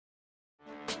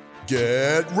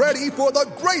Get ready for the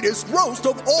greatest roast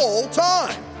of all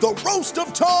time, the Roast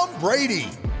of Tom Brady,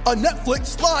 a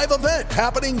Netflix live event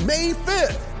happening May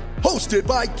 5th. Hosted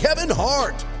by Kevin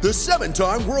Hart, the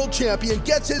 7-time world champion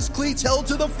gets his cleats held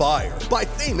to the fire by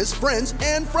famous friends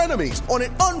and frenemies on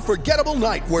an unforgettable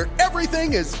night where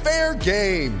everything is fair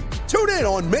game. Tune in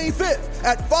on May 5th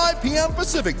at 5 p.m.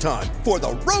 Pacific time for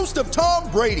the Roast of Tom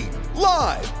Brady,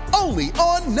 live only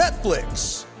on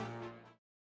Netflix.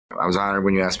 I was honored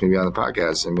when you asked me to be on the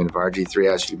podcast. I mean, if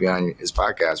RG3 asked you to be on his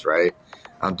podcast, right?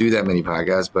 I don't do that many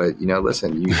podcasts, but,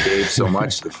 listen, you gave so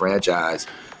much to the franchise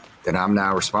that I'm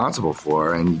now responsible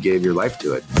for, and you gave your life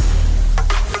to it.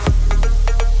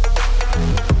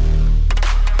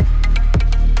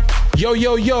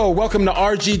 Yo, welcome to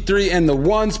RG3 and the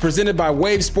Ones, presented by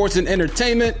Wave Sports and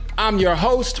Entertainment. I'm your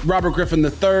host, Robert Griffin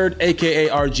III, aka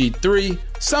RG3.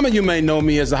 Some of you may know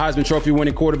me as the Heisman Trophy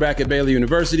winning quarterback at Baylor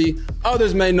University.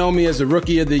 Others may know me as the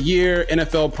Rookie of the Year,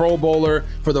 NFL Pro Bowler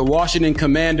for the Washington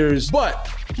Commanders. But,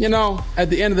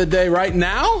 at the end of the day, right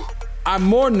now, I'm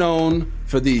more known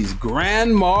for these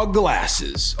grandma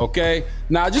glasses, okay?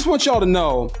 Now, I just want y'all to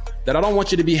know that I don't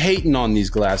want you to be hating on these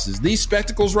glasses. These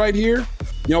spectacles right here,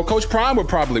 Coach Prime would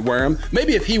probably wear them.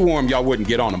 Maybe if he wore them, y'all wouldn't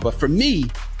get on them. But for me,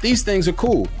 these things are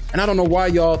cool. And I don't know why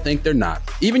y'all think they're not.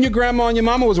 Even your grandma and your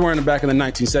mama was wearing them back in the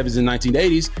 1970s and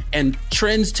 1980s, and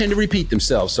trends tend to repeat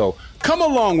themselves. So come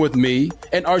along with me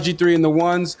and RG3 and the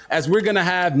Ones as we're going to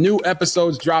have new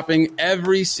episodes dropping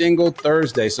every single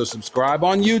Thursday. So subscribe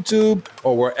on YouTube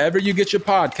or wherever you get your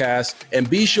podcasts, and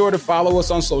be sure to follow us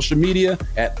on social media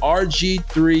at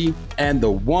RG3 and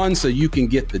the Ones so you can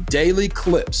get the daily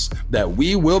clips that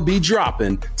we will be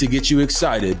dropping to get you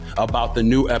excited about the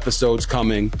new episodes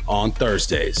coming on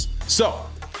Thursdays. So,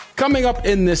 coming up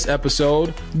in this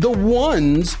episode, the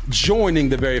Ones joining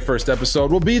the very first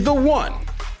episode will be the one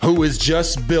who is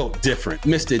just built different,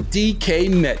 Mr.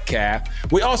 DK Metcalf.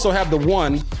 We also have the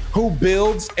one who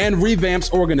builds and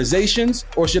revamps organizations,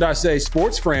 or should I say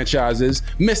sports franchises,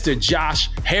 Mr. Josh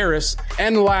Harris.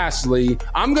 And lastly,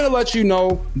 I'm going to let you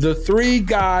know the three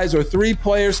guys or three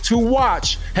players to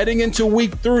watch heading into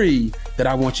week 3 that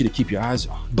I want you to keep your eyes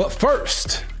on. But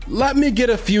first, let me get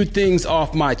a few things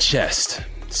off my chest.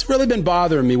 It's really been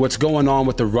bothering me what's going on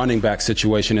with the running back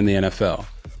situation in the NFL.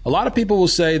 A lot of people will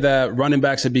say that running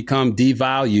backs have become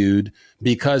devalued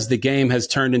because the game has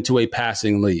turned into a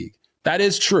passing league. That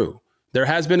is true. There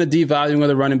has been a devaluing of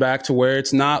the running back to where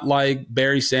it's not like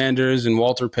Barry Sanders and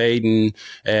Walter Payton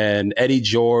and Eddie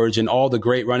George and all the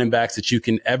great running backs that you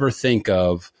can ever think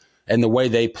of and the way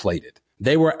they played it.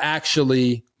 They were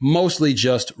actually mostly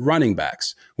just running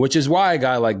backs, which is why a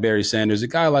guy like Barry Sanders, a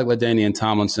guy like LaDainian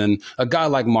Tomlinson, a guy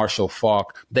like Marshall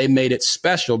Faulk, they made it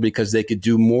special because they could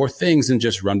do more things than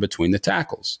just run between the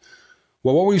tackles.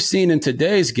 Well, what we've seen in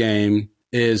today's game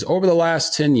is over the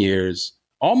last 10 years,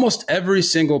 almost every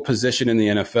single position in the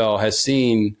NFL has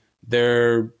seen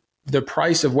the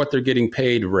price of what they're getting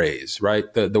paid raise,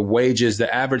 right? The wages,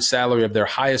 the average salary of their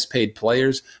highest paid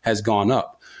players has gone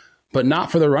up. But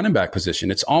not for the running back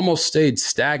position. It's almost stayed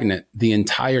stagnant the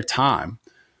entire time.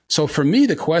 So for me,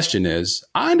 the question is,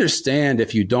 I understand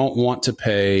if you don't want to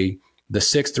pay the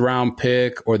 6th round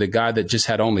pick or the guy that just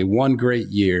had only one great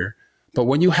year. But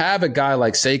when you have a guy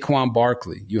like Saquon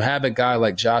Barkley, you have a guy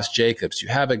like Josh Jacobs, you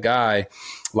have a guy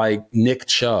like Nick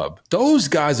Chubb, those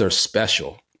guys are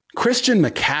special. Christian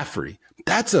McCaffrey,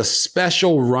 that's a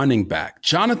special running back.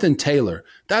 Jonathan Taylor,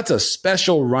 that's a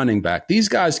special running back. These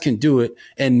guys can do it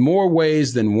in more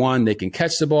ways than one. They can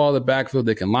catch the ball in the backfield.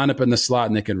 They can line up in the slot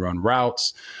and they can run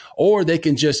routes, or they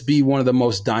can just be one of the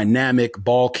most dynamic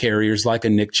ball carriers like a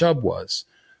Nick Chubb was.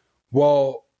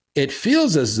 Well, it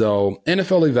feels as though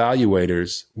NFL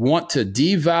evaluators want to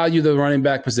devalue the running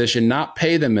back position, not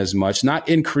pay them as much, not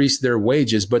increase their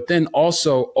wages, but then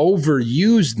also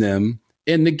overuse them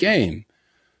in the game.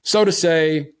 So to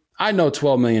say, I know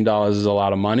 $12 million is a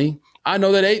lot of money. I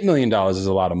know that $8 million is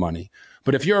a lot of money.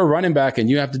 But if you're a running back and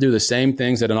you have to do the same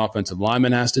things that an offensive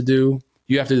lineman has to do,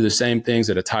 you have to do the same things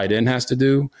that a tight end has to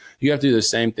do, you have to do the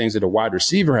same things that a wide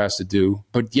receiver has to do,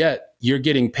 but yet you're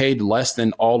getting paid less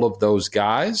than all of those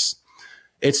guys,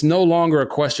 it's no longer a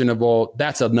question of, well,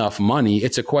 that's enough money.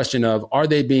 It's a question of, are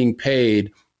they being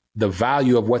paid the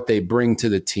value of what they bring to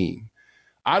the team?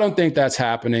 I don't think that's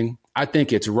happening. I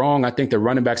think it's wrong. I think the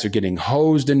running backs are getting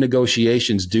hosed in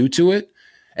negotiations due to it.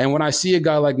 And when I see a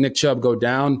guy like Nick Chubb go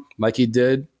down like he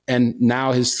did, and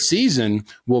now his season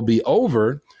will be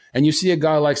over, and you see a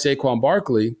guy like Saquon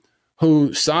Barkley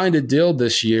who signed a deal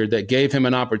this year that gave him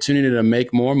an opportunity to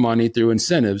make more money through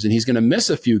incentives, and he's going to miss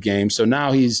a few games. So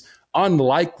now he's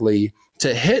unlikely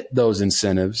to hit those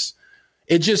incentives.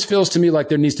 It just feels to me like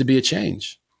there needs to be a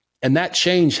change. And that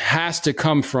change has to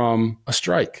come from a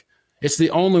strike. It's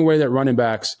the only way that running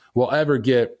backs will ever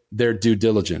get their due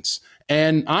diligence.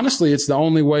 And honestly, it's the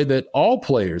only way that all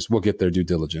players will get their due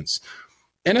diligence.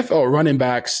 NFL running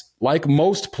backs, like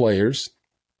most players,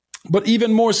 but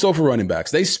even more so for running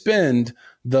backs, they spend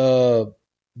the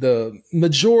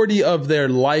majority of their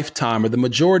lifetime or the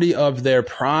majority of their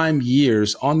prime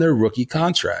years on their rookie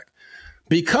contract.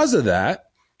 Because of that,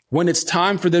 when it's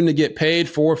time for them to get paid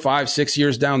 4, 5, 6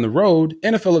 years down the road,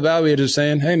 NFL evaluators are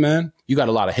saying, hey, man, you got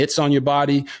a lot of hits on your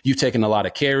body. You've taken a lot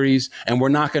of carries, and we're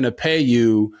not going to pay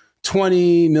you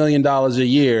 $20 million a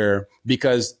year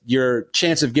because your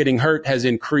chance of getting hurt has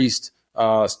increased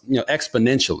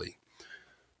exponentially.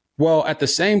 Well, at the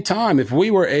same time, if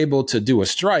we were able to do a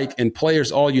strike and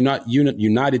players all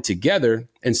united together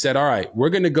and said, all right, we're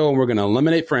going to go and we're going to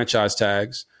eliminate franchise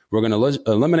tags. We're going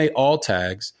to eliminate all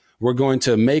tags. We're going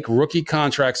to make rookie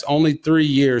contracts only 3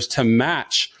 years to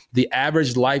match the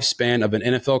average lifespan of an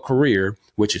NFL career,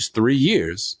 which is 3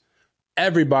 years.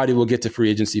 Everybody will get to free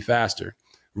agency faster.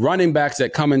 Running backs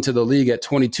that come into the league at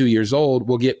 22 years old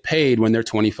will get paid when they're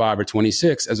 25 or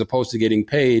 26, as opposed to getting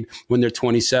paid when they're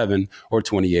 27 or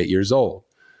 28 years old.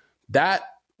 That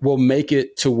will make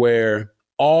it to where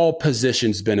all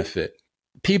positions benefit.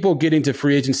 People getting to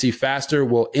free agency faster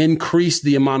will increase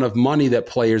the amount of money that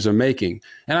players are making.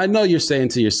 And I know you're saying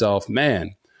to yourself,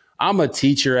 man, I'm a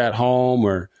teacher at home,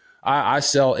 or I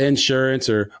sell insurance,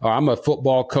 or I'm a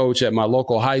football coach at my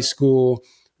local high school.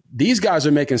 These guys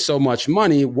are making so much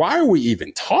money. Why are we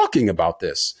even talking about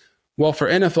this? Well, for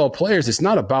NFL players, it's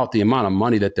not about the amount of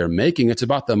money that they're making. It's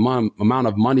about the amount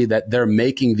of money that they're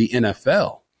making the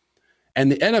NFL.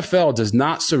 And the NFL does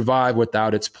not survive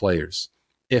without its players.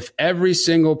 If every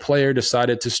single player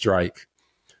decided to strike,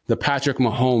 the Patrick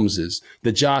Mahomeses,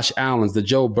 the Josh Allens, the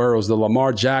Joe Burrows, the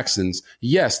Lamar Jacksons,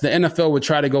 yes, the NFL would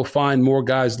try to go find more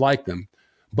guys like them,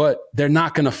 but they're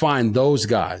not going to find those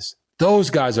guys. Those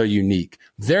guys are unique.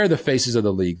 They're the faces of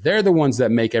the league. They're the ones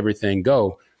that make everything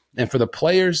go. And for the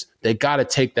players, they got to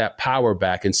take that power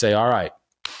back and say, all right,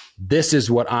 this is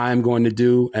what I'm going to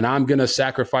do, and I'm going to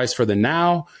sacrifice for the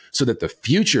now so that the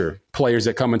future players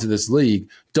that come into this league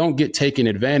don't get taken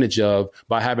advantage of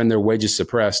by having their wages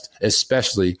suppressed,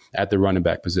 especially at the running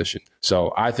back position.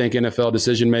 So I think NFL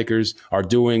decision makers are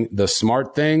doing the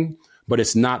smart thing, but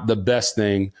it's not the best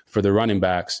thing for the running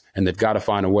backs, and they've got to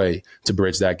find a way to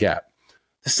bridge that gap.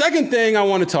 The second thing I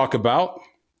want to talk about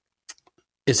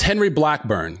is Henry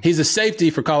Blackburn. He's a safety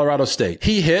for Colorado State.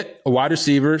 He hit a wide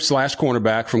receiver /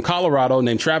 cornerback from Colorado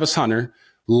named Travis Hunter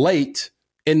late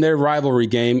in their rivalry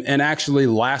game and actually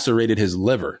lacerated his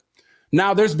liver.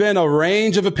 Now, there's been a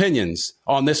range of opinions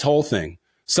on this whole thing.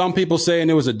 Some people saying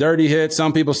it was a dirty hit.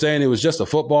 Some people saying it was just a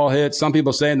football hit. Some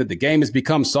people saying that the game has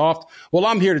become soft. Well,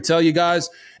 I'm here to tell you guys,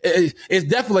 it's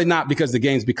definitely not because the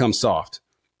game's become soft.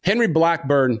 Henry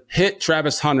Blackburn hit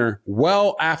Travis Hunter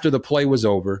well after the play was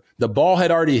over. The ball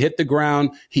had already hit the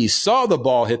ground. He saw the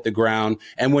ball hit the ground.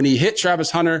 And when he hit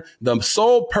Travis Hunter, the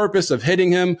sole purpose of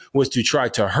hitting him was to try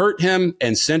to hurt him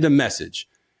and send a message.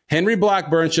 Henry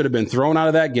Blackburn should have been thrown out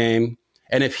of that game.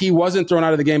 And if he wasn't thrown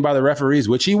out of the game by the referees,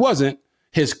 which he wasn't,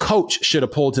 his coach should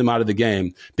have pulled him out of the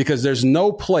game, because there's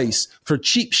no place for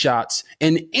cheap shots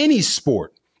in any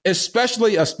sport,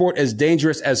 especially a sport as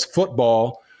dangerous as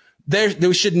football.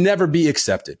 They should never be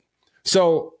accepted.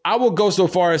 So I will go so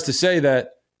far as to say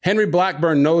that Henry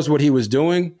Blackburn knows what he was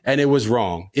doing, and it was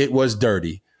wrong. It was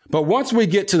dirty. But once we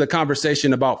get to the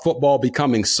conversation about football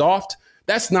becoming soft,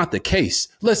 that's not the case.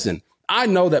 Listen, I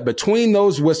know that between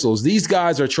those whistles, these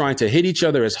guys are trying to hit each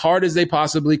other as hard as they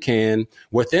possibly can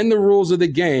within the rules of the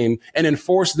game and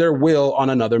enforce their will on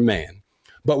another man.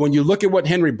 But when you look at what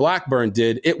Henry Blackburn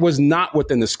did, it was not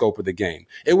within the scope of the game.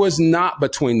 It was not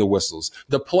between the whistles.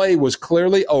 The play was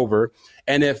clearly over.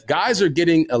 And if guys are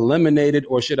getting eliminated,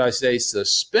 or should I say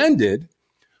suspended,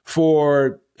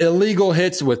 for illegal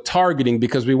hits with targeting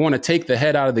because we want to take the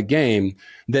head out of the game,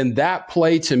 then that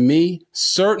play to me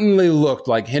certainly looked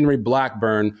like Henry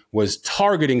Blackburn was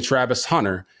targeting Travis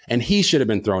Hunter, and he should have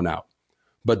been thrown out.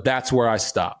 But that's where I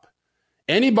stop.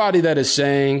 Anybody that is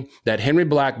saying that Henry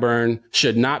Blackburn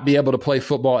should not be able to play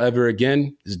football ever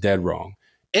again is dead wrong.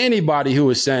 Anybody who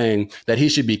is saying that he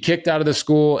should be kicked out of the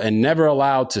school and never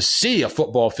allowed to see a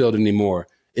football field anymore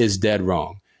is dead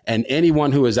wrong. And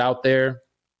anyone who is out there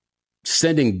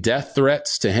sending death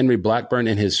threats to Henry Blackburn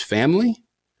and his family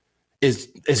is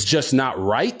just not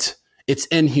right. It's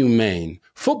inhumane.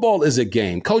 Football is a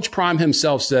game. Coach Prime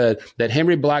himself said that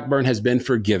Henry Blackburn has been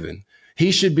forgiven. He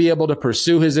should be able to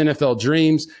pursue his NFL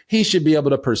dreams. He should be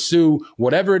able to pursue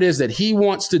whatever it is that he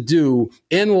wants to do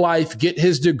in life, get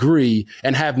his degree,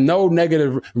 and have no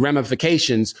negative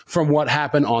ramifications from what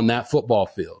happened on that football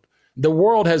field. The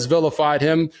world has vilified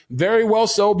him, very well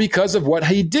so, because of what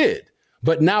he did.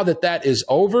 But now that that is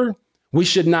over, we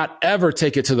should not ever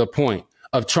take it to the point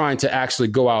of trying to actually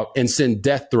go out and send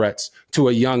death threats to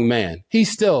a young man.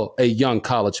 He's still a young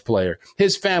college player.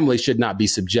 His family should not be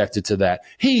subjected to that.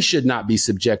 He should not be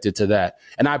subjected to that.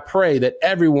 And I pray that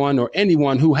everyone or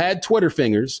anyone who had Twitter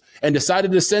fingers and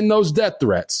decided to send those death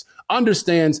threats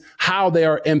understands how they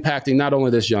are impacting not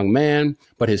only this young man,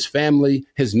 but his family,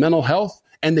 his mental health,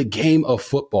 and the game of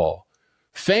football.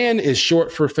 Fan is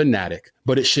short for fanatic,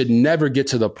 but it should never get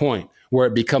to the point where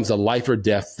it becomes a life or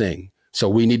death thing. So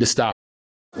we need to stop.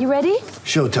 You ready?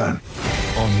 Showtime.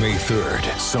 On May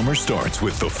 3rd, summer starts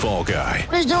with The Fall Guy.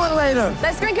 Let's do it later.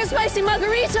 Let's drink a spicy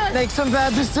margarita. Make some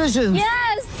bad decisions.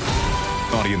 Yes!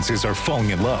 Audiences are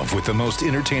falling in love with the most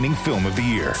entertaining film of the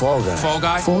year. Fall Guy. Fall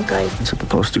Guy? Fall guy. That's what the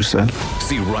poster said.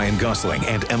 See Ryan Gosling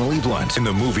and Emily Blunt in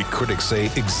the movie critics say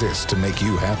exists to make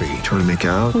you happy. Trying to make it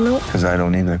out? Nope. Because I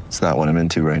don't either. It's not what I'm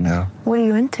into right now. What are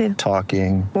you into?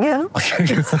 Talking. Yeah.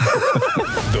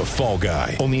 The Fall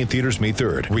Guy. Only in theaters May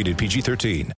 3rd. Rated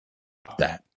PG-13.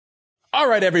 That. All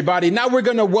right, everybody. Now we're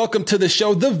going to welcome to the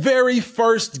show the very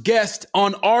first guest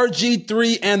on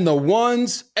RG3 and the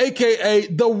Ones, a.k.a.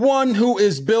 the one who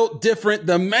is built different,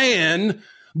 the man,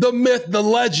 the myth, the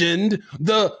legend,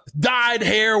 the dyed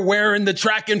hair wearing, the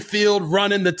track and field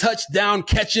running, the touchdown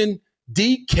catching,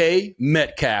 DK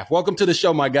Metcalf. Welcome to the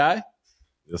show, my guy.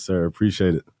 Yes, sir.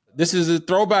 Appreciate it. This is a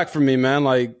throwback for me, man.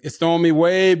 Like, it's throwing me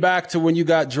way back to when you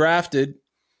got drafted.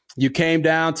 You came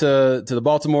down to the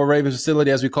Baltimore Ravens facility,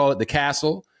 as we call it, the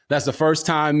Castle. That's the first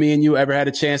time me and you ever had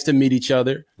a chance to meet each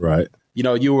other. Right. You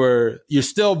know, you're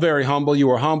still very humble. You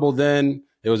were humble then.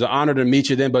 It was an honor to meet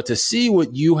you then. But to see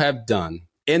what you have done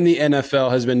in the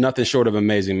NFL has been nothing short of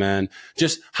amazing, man.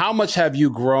 Just how much have you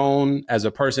grown as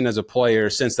a person, as a player,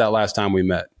 since that last time we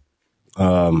met?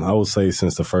 I would say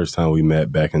since the first time we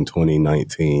met back in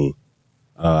 2019,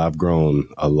 I've grown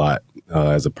a lot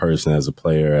as a person, as a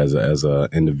player, as a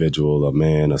individual, a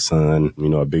man, a son, you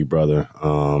know, a big brother.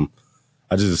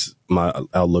 My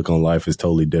outlook on life is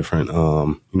totally different.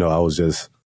 You know, I was just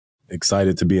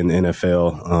excited to be in the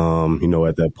NFL, you know,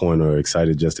 at that point, or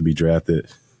excited just to be drafted,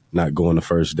 not going the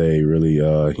first day really,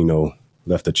 you know,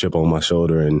 left a chip on my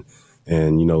shoulder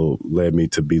and, you know, led me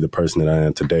to be the person that I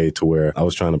am today, to where I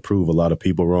was trying to prove a lot of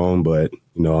people wrong, but,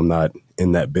 you know, I'm not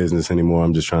in that business anymore.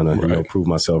 I'm just trying to, you know, prove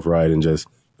myself right and just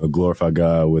glorify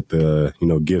God with the, you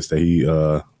know, gifts that he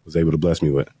was able to bless me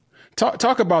with.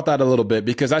 Talk about that a little bit,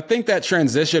 because I think that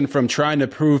transition from trying to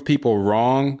prove people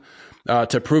wrong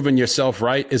to proving yourself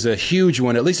right is a huge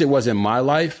one. At least it was in my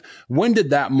life. When did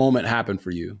that moment happen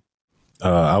for you?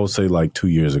 I would say like 2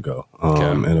 years ago.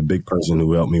 And a big person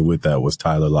who helped me with that was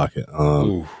Tyler Lockett.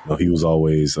 You know, he was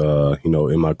always, you know,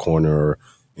 in my corner, or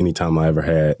anytime I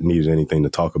ever needed anything to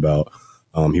talk about,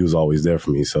 he was always there for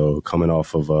me. So coming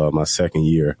off of my second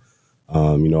year,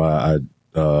 you know, I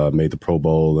made the Pro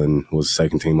Bowl and was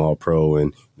second team All-Pro,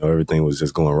 and you know, everything was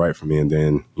just going right for me. And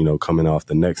then, you know, coming off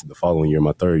the following year,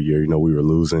 my third year, you know, we were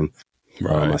losing.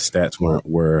 My stats weren't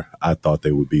where I thought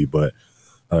they would be, but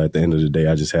at the end of the day,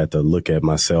 I just had to look at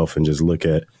myself and just look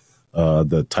at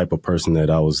the type of person that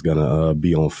I was going to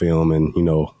be on film, and, you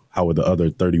know, how were the other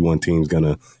 31 teams going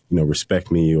to, you know, respect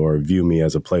me or view me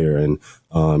as a player. And,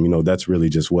 you know, that's really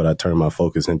just what I turned my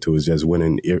focus into, is just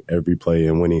winning every play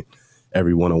and winning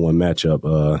every one-on-one matchup,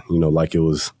 you know, like it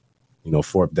was, you know,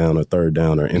 fourth down or third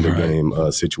down or end of game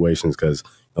situations. Because,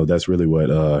 you know, that's really what,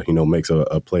 you know, makes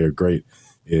a player great,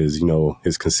 is, you know,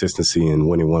 his consistency in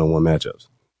winning one-on-one matchups.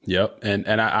 Yep.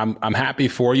 And I'm happy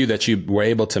for you that you were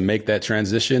able to make that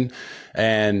transition.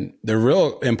 And the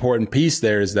real important piece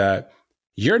there is that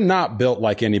you're not built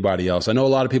like anybody else. I know a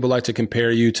lot of people like to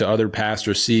compare you to other past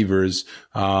receivers,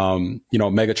 you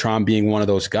know, Megatron being one of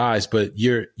those guys, but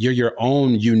you're your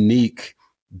own unique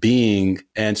being.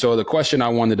 And so the question I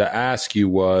wanted to ask you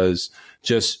was,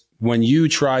 just when you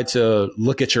try to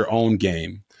look at your own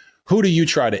game, who do you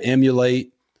try to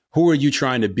emulate? Who are you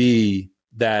trying to be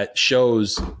that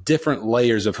shows different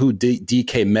layers of who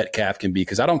DK Metcalf can be?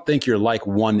 Because I don't think you're like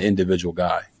one individual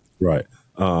guy. Right.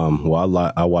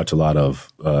 Well, I watch a lot of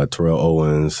Terrell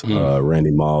Owens,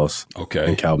 Randy Moss,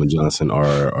 and Calvin Johnson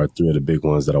are three of the big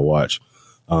ones that I watch.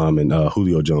 And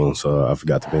Julio Jones, I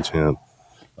forgot to mention him.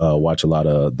 Watch a lot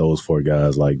of those four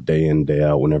guys, like day in, day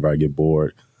out, whenever I get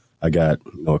bored. I got,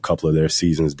 a couple of their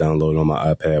seasons downloaded on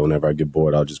my iPad. Whenever I get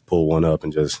bored, I'll just pull one up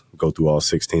and just go through all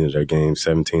 16 of their games,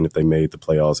 17 if they made the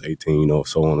playoffs, 18,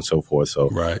 so on and so forth. So,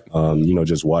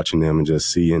 just watching them and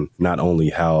just seeing not only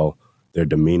how their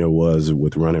demeanor was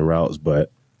with running routes,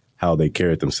 but how they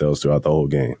carried themselves throughout the whole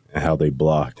game and how they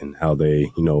blocked and how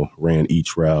they, ran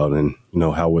each route and,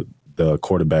 how the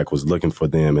quarterback was looking for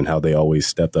them and how they always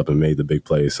stepped up and made the big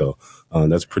plays. So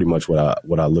that's pretty much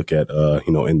what I look at,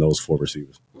 in those 4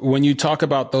 receivers. When you talk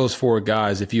about those 4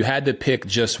 guys, if you had to pick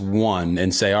just one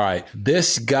and say, all right,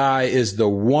 this guy is the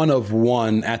one of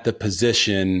one at the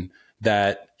position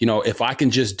that, if I can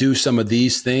just do some of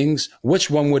these things, which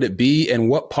one would it be? And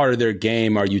what part of their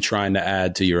game are you trying to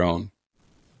add to your own?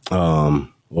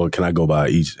 Well, can I go by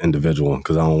each individual?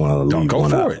 Because I don't want to leave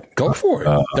one out. Go for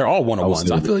it. They're all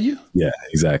one-on-ones. I feel you. Yeah,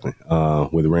 exactly.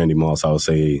 With Randy Moss, I would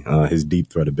say his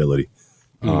deep threat ability.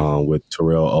 With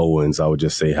Terrell Owens, I would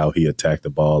just say how he attacked the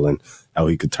ball and how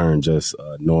he could turn just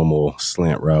a normal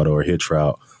slant route or a hitch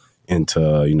route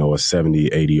into, a 70,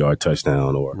 80-yard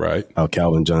touchdown. Or how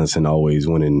Calvin Johnson always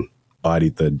went and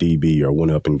bodied the DB or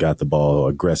went up and got the ball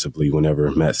aggressively whenever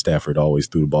Matt Stafford always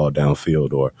threw the ball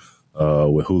downfield. Or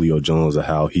with Julio Jones, of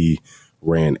how he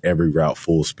ran every route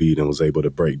full speed and was able to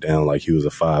break down like he was a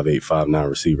 5'8", 5'9"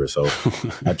 receiver. So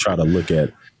I try to look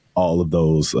at all of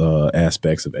those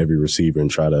aspects of every receiver and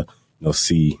try to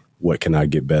see what can I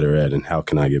get better at and how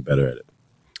can I get better at it.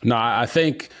 No, I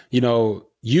think,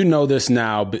 this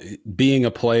now, being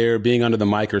a player, being under the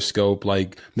microscope,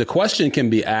 like the question can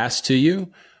be asked to you,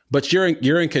 but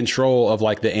you're in control of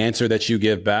like the answer that you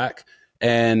give back.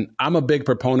 And I'm a big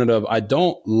proponent of, I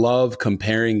don't love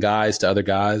comparing guys to other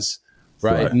guys,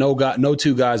 right? No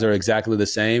 2 guys are exactly the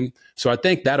same. So I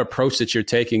think that approach that you're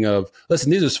taking of, listen,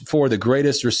 these are 4 of the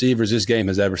greatest receivers this game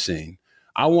has ever seen.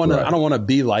 I don't want to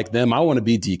be like them. I want to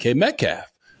be DK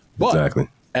Metcalf. But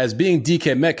as being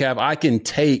DK Metcalf, I can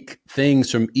take things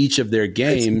from each of their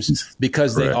games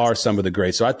because they are some of the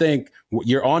greats. So I think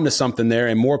you're on to something there,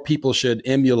 and more people should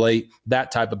emulate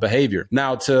that type of behavior.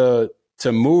 Now, to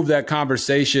move that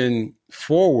conversation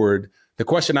forward, the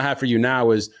question I have for you now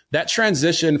is that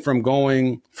transition from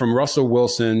going from Russell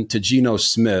Wilson to Geno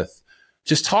Smith.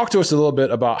 Just talk to us a little bit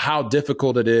about how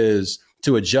difficult it is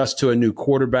to adjust to a new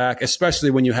quarterback, especially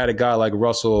when you had a guy like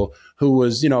Russell who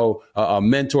was, a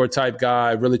mentor type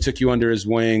guy, really took you under his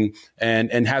wing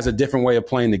and has a different way of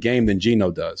playing the game than Geno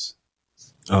does.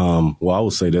 Well, I will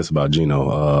say this about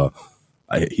Geno.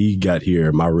 He got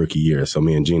here my rookie year, so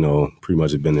me and Geno pretty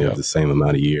much have been there the same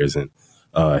amount of years, and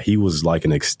he was like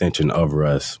an extension of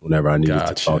Russ whenever I needed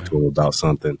to talk to him about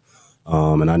something.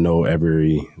 And I know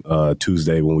every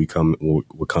Tuesday when we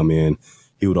would come in,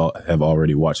 he would have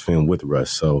already watched film with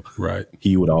Russ, so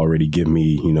he would already give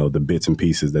me the bits and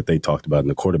pieces that they talked about in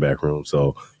the quarterback room.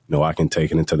 So I can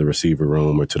take it into the receiver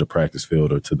room or to the practice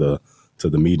field or to the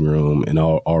meeting room, and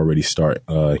I'll already start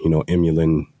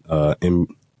emulating.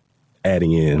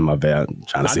 Adding in my bad.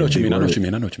 I know what you mean. Add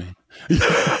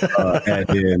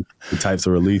in the types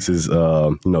of releases,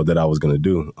 that I was going to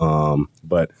do.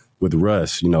 But with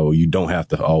Russ, you don't have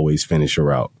to always finish your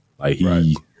route. Like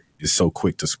he is so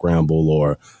quick to scramble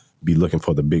or be looking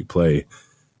for the big play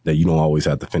that you don't always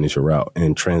have to finish your route.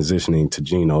 And transitioning to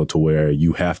Geno to where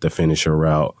you have to finish your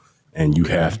route and you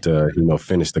have to,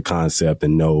 finish the concept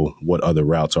and know what other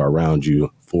routes are around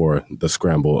you for the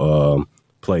scramble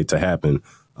play to happen.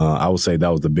 I would say that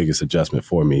was the biggest adjustment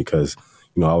for me because,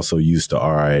 I was so used to,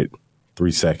 all right,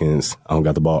 3 seconds, I don't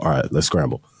got the ball. All right, let's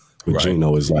scramble. But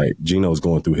Geno is like, Geno's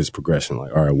going through his progression.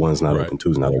 Like, all right, 1's not open,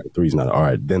 2's not open, 3's not. All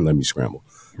right, then let me scramble.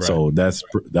 So that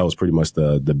was pretty much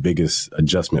the biggest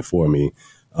adjustment for me.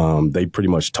 They pretty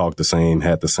much talked the same,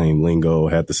 had the same lingo,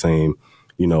 had the same,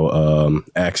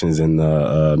 actions in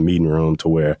the meeting room to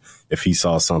where if he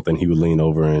saw something, he would lean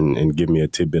over and give me a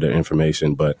tidbit of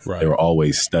information, but they were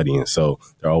always studying. So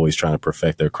they're always trying to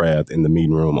perfect their craft in the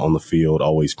meeting room, on the field,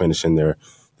 always finishing their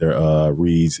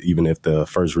reads, even if the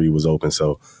first read was open.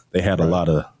 So they had a lot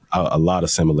of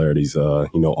similarities,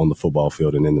 on the football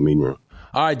field and in the meeting room.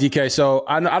 All right, DK. So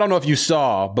I don't know if you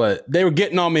saw, but they were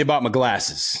getting on me about my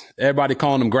glasses. Everybody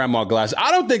calling them grandma glasses.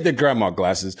 I don't think they're grandma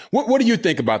glasses. What do you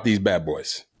think about these bad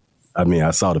boys? I mean,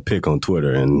 I saw the pic on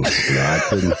Twitter, and I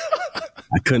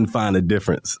couldn't find a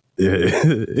difference.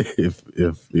 If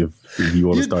you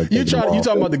want to start, you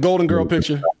talking about the Golden Girl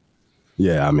picture?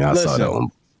 Yeah, I mean, I saw that one.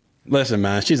 Listen,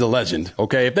 man, she's a legend.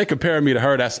 Okay, if they compare me to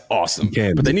her, that's awesome.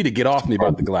 But they need to get off me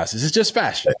about the glasses. It's just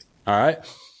fashion. All right.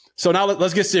 So now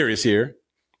let's get serious here.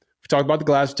 We talked about the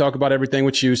glasses. We talked about everything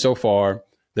with you so far.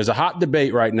 There's a hot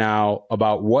debate right now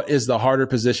about what is the harder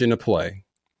position to play.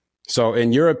 So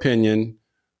in your opinion,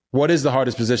 what is the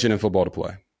hardest position in football to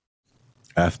play?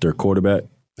 After quarterback?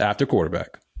 After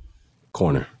quarterback.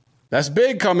 Corner. That's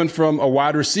big coming from a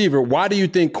wide receiver. Why do you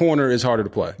think corner is harder to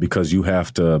play? Because you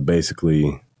have to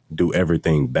basically do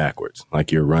everything backwards.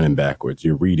 Like you're running backwards,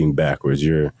 you're reading backwards,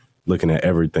 you're looking at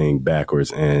everything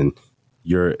backwards, and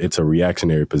it's a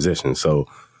reactionary position. So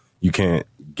you can't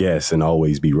guess and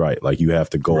always be right. Like you have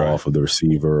to go off of the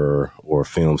receiver or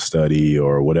film study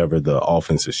or whatever the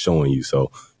offense is showing you.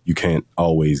 So you can't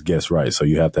always guess right. So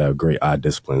you have to have great eye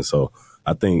discipline. So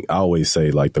I always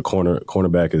say like the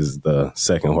cornerback is the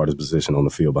second hardest position on the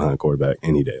field behind quarterback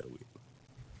any day of the week.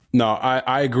 No,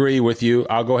 I agree with you.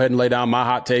 I'll go ahead and lay down my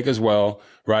hot take as well,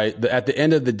 right? At the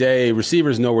end of the day,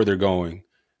 receivers know where they're going.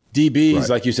 DBs,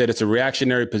 like you said, it's a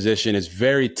reactionary position. It's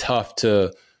very tough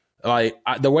to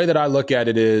the way that I look at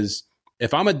it is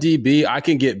if I'm a DB, I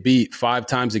can get beat 5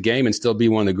 times a game and still be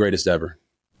one of the greatest ever.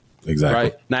 Exactly.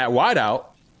 Right? Now at wideout,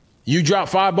 you drop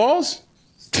 5 balls,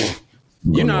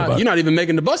 you're not even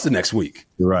making the bus the next week.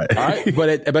 Right. All right. But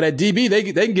at DB,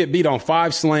 they can get beat on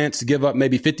 5 slants, give up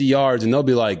maybe 50 yards, and they'll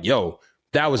be like, yo,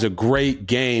 that was a great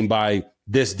game by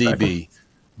this DB.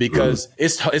 Because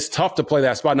it's tough to play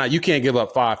that spot. Now, you can't give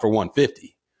up 5 for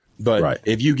 150. But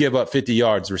if you give up 50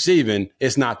 yards receiving,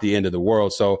 it's not the end of the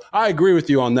world. So I agree with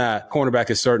you on that.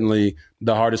 Cornerback is certainly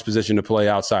the hardest position to play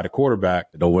outside of quarterback.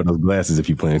 Don't wear those glasses if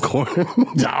you're playing corner.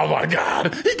 Oh, my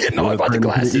God. He's getting all about the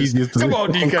glasses. Come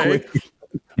on, DK.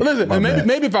 Listen,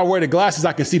 maybe if I wear the glasses,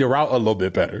 I can see the route a little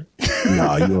bit better.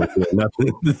 No, you don't feel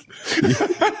nothing.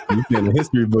 You're in the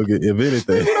history book, if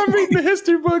anything. I'm reading the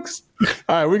history books.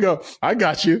 All right, we go. I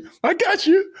got you. All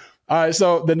right,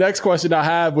 so the next question I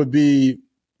have would be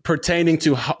pertaining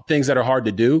to things that are hard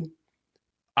to do.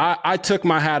 I took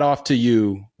my hat off to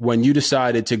you when you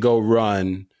decided to go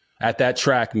run at that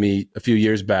track meet a few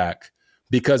years back,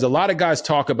 because a lot of guys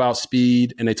talk about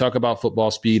speed and they talk about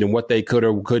football speed and what they could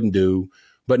or couldn't do,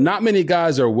 but not many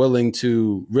guys are willing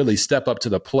to really step up to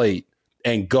the plate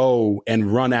and go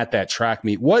and run at that track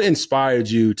meet. What inspired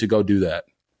you to go do that?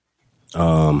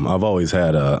 I've always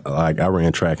had I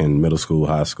ran track in middle school,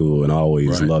 high school, and I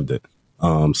always loved it.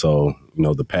 So,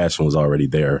 the passion was already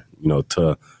there,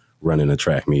 to running a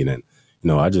track meet. And,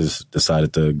 I just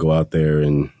decided to go out there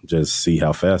and just see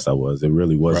how fast I was. It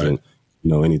really wasn't,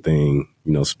 anything,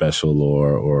 special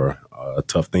or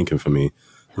tough thinking for me.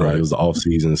 It was the off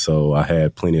season, so I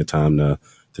had plenty of time to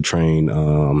train.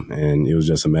 And it was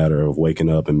just a matter of waking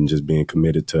up and just being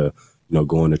committed to,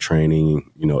 going to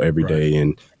training, every day.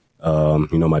 And,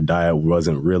 my diet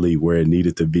wasn't really where it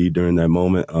needed to be during that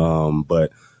moment.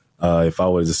 But if I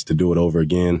was to do it over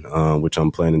again, which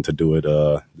I'm planning to do it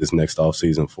this next off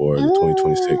season for the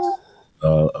 2026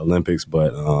 Olympics.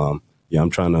 But I'm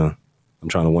trying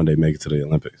to one day make it to the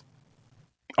Olympics.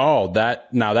 Oh,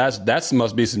 that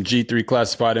must be some G3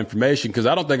 classified information, because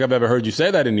I don't think I've ever heard you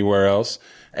say that anywhere else.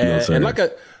 And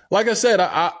like I said,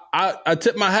 I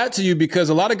tip my hat to you, because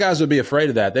a lot of guys would be afraid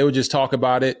of that. They would just talk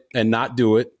about it and not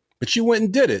do it, but you went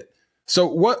and did it. So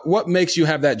what makes you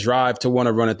have that drive to want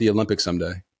to run at the Olympics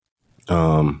someday?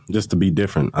 Just to be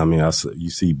different. I mean, you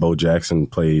see Bo Jackson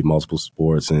play multiple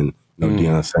sports, and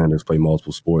Deion Sanders play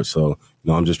multiple sports. So,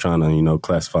 I'm just trying to,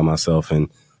 classify myself in,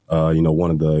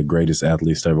 one of the greatest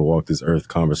athletes to ever walk this earth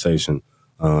conversation,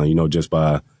 just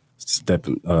by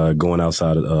going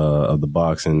outside of the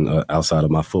box and outside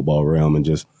of my football realm, and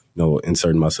just,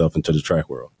 inserting myself into the track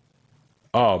world.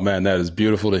 Oh, man, that is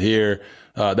beautiful to hear.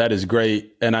 That is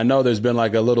great. And I know there's been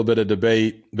like a little bit of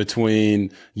debate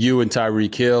between you and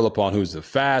Tyreek Hill upon who's the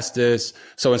fastest.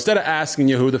 So instead of asking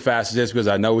you who the fastest is, because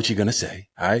I know what you're going to say,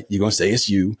 all right, you're going to say it's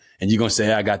you, and you're going to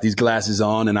say, I got these glasses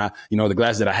on, and the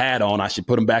glasses that I had on, I should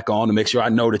put them back on to make sure I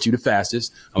know that you're the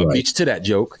fastest. I'm going to beat you to that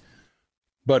joke.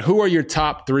 But who are your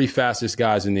top 3 fastest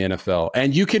guys in the NFL?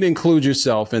 And you can include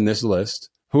yourself in this list.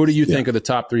 Who do you think are the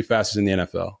top 3 fastest in the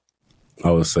NFL? I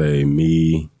would say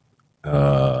me,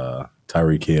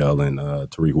 Tyreek Hill, and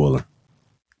Tariq Woolen.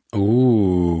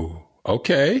 Ooh,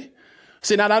 okay.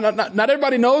 See, not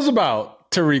everybody knows about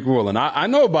Tariq Woolen. I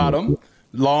know about him.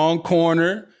 Long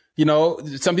corner.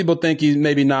 Some people think he's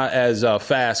maybe not as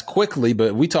fast quickly,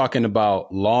 but we talking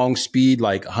about long speed,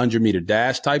 like 100-meter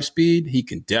dash type speed. He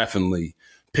can definitely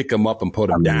pick him up and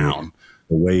put him down.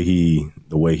 The way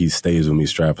he stays with me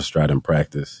stride for stride in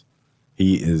practice,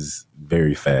 he is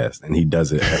very fast, and he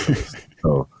does it effortlessly.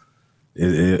 So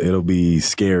it'll be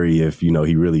scary if, he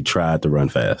really tried to run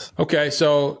fast. Okay,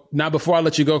 so now before I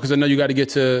let you go, because I know you got to get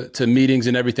to meetings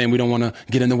and everything, we don't want to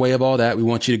get in the way of all that. We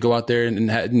want you to go out there and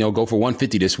go for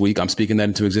 150 this week. I'm speaking that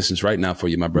into existence right now for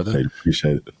you, my brother. Okay,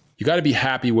 appreciate it. You got to be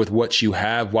happy with what you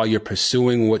have while you're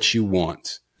pursuing what you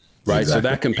want. Right. Exactly. So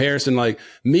that comparison, like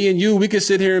me and you, we could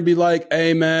sit here and be like,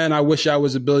 hey, man, I wish I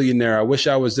was a billionaire. I wish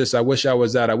I was this. I wish I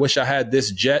was that. I wish I had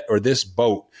this jet or this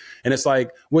boat. And it's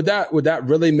like, would that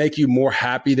really make you more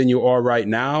happy than you are right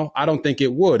now? I don't think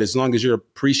it would, as long as you're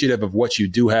appreciative of what you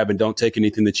do have and don't take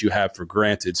anything that you have for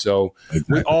granted. So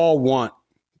we all want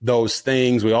those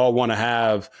things. We all want to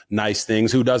have nice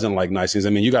things. Who doesn't like nice things? I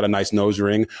mean, you got a nice nose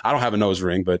ring. I don't have a nose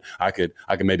ring, but I could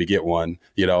maybe get one,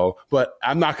 but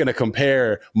I'm not going to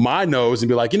compare my nose and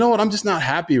be like, you know what? I'm just not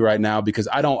happy right now because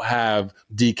I don't have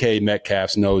DK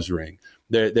Metcalf's nose ring.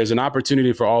 There's an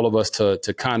opportunity for all of us to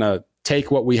kind of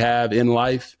take what we have in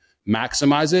life,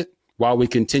 maximize it while we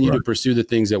continue to pursue the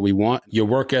things that we want. Your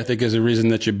work ethic is a reason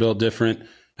that you're built different.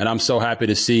 And I'm so happy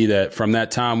to see that from that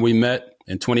time we met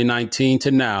in 2019 to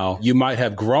now, you might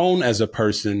have grown as a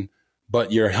person,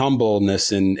 but your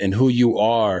humbleness and who you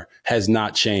are has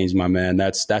not changed, my man.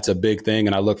 That's a big thing.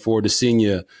 And I look forward to seeing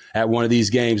you at one of these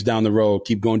games down the road.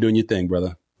 Keep going doing your thing,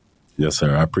 brother. Yes,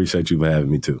 sir. I appreciate you for having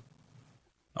me too.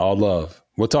 All love.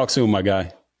 We'll talk soon, my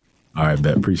guy. All right,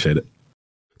 bet. Appreciate it.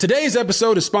 Today's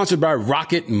episode is sponsored by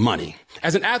Rocket Money.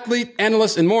 As an athlete,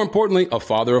 analyst, and more importantly, a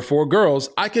father of 4 girls,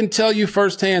 I can tell you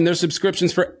firsthand there's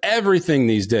subscriptions for everything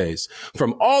these days.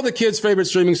 From all the kids' favorite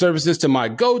streaming services to my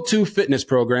go-to fitness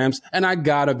programs. And I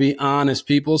gotta be honest,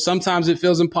 people, sometimes it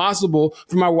feels impossible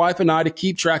for my wife and I to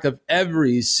keep track of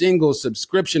every single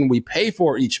subscription we pay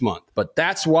for each month. But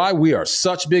that's why we are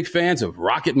such big fans of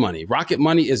Rocket Money. Rocket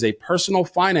Money is a personal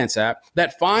finance app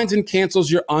that finds and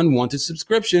cancels your unwanted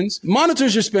subscriptions,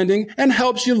 monitors your spending, and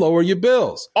helps you lower your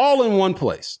bills, all in one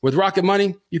place. With Rocket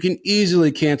Money, you can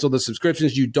easily cancel the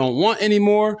subscriptions you don't want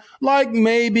anymore, like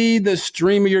maybe the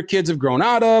streamer your kids have grown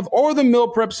out of or the meal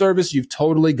prep service you've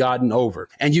totally gotten over.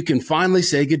 And you can finally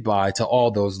say goodbye to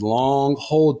all those long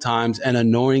hold times and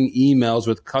annoying emails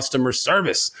with customer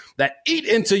service that eat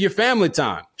into your family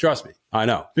time. Trust me, I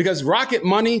know. Because Rocket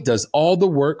Money does all the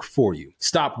work for you.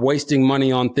 Stop wasting money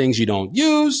on things you don't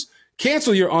use,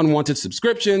 cancel your unwanted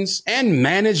subscriptions, and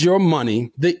manage your money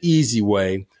the easy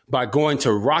way by going to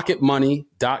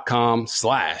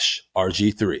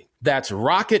rocketmoney.com/RG3. That's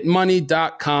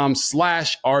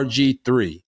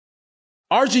rocketmoney.com/RG3.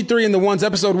 RG3 and the Ones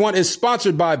episode 1 is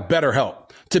sponsored by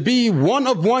BetterHelp. To be one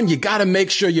of one, you got to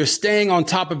make sure you're staying on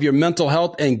top of your mental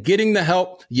health and getting the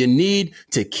help you need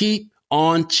to keep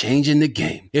on changing the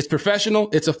game. It's professional,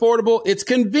 it's affordable, it's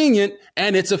convenient,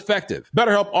 and it's effective.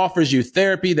 BetterHelp offers you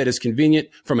therapy that is convenient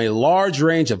from a large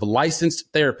range of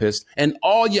licensed therapists, and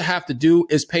all you have to do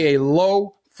is pay a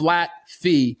low, flat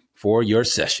fee for your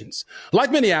sessions.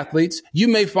 Like many athletes, you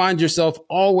may find yourself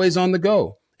always on the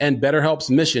go. And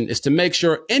BetterHelp's mission is to make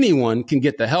sure anyone can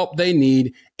get the help they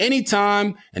need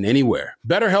anytime and anywhere.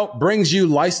 BetterHelp brings you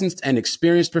licensed and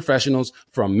experienced professionals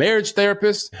from marriage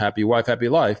therapists, happy wife, happy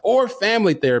life, or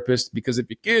family therapists, because if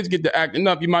your kids get to acting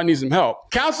up, you might need some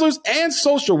help. Counselors and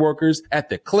social workers at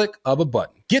the click of a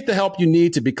button. Get the help you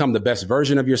need to become the best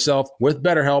version of yourself with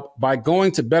BetterHelp by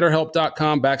going to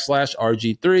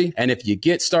betterhelp.com/RG3. And if you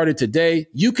get started today,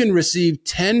 you can receive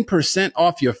 10%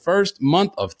 off your first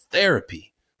month of therapy.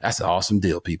 That's an awesome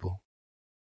deal, people.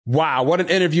 Wow, what an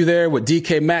interview there with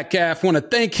DK Metcalf. Want to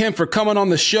thank him for coming on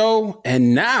the show.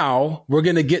 And now we're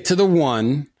going to get to the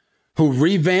one who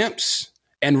revamps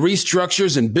and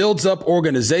restructures and builds up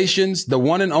organizations, the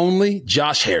one and only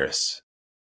Josh Harris.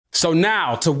 So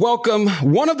now to welcome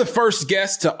one of the first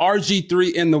guests to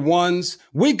RG3 in the Ones,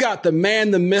 we got the man,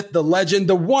 the myth, the legend,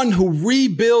 the one who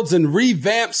rebuilds and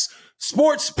revamps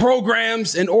sports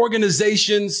programs and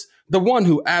organizations, the one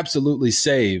who absolutely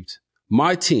saved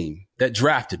my team that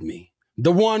drafted me.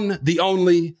 The one, the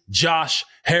only, Josh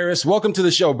Harris. Welcome to the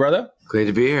show, brother. Great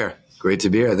to be here. Great to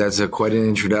be here. That's quite an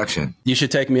introduction. You should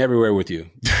take me everywhere with you.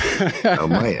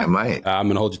 I might. I'm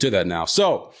going to hold you to that now.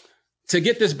 So to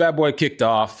get this bad boy kicked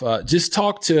off, just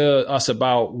talk to us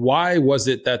about why was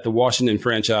it that the Washington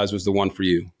franchise was the one for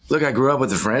you? Look, I grew up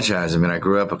with the franchise. I mean, I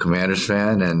grew up a Commanders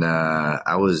fan, and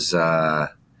I was, kind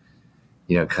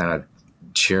of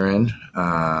cheering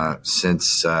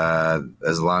since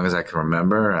as long as I can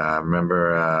remember. I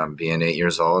remember being 8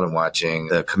 years old and watching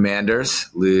the Commanders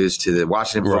lose to the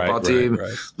Washington football team,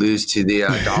 lose to the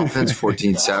Dolphins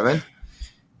 14-7,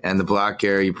 and the block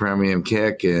Gary premium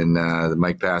kick and the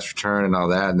Mike Bass return and all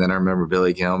that. And then I remember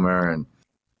Billy Gilmer and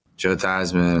Joe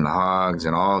Theismann and the Hogs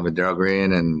and all of it, Darrell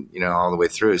Green, and, all the way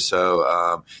through.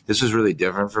 So this was really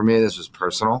different for me. This was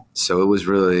personal. So it was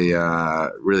really,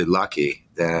 really lucky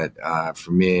that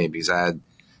for me, because I had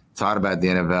thought about the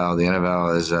NFL. The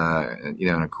NFL is, an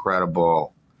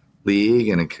incredible league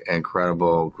and an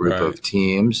incredible group of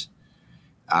teams.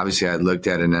 obviously I looked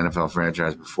at an NFL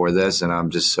franchise before this, and I'm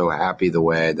just so happy the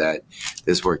way that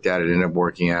this worked out. It ended up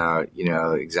working out,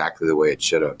 exactly the way it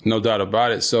should have. No doubt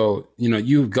about it. So,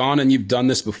 you've gone and you've done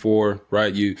this before,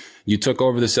 right? You took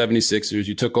over the 76ers,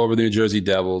 you took over the New Jersey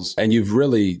Devils, and you've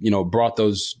really, brought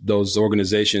those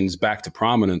organizations back to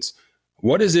prominence.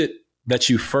 What is it that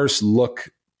you first look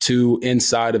to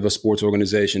inside of a sports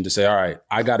organization to say, all right,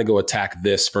 I got to go attack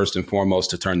this first and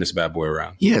foremost to turn this bad boy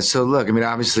around? Yeah. So look,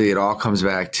 obviously it all comes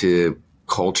back to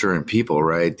culture and people,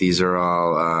 right? These are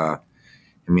all,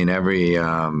 every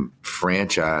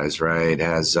franchise, right,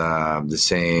 has the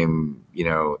same,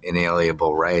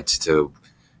 inalienable rights to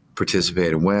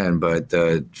participate and win. But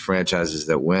the franchises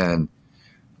that win,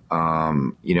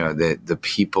 the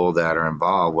people that are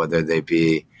involved, whether they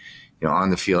be,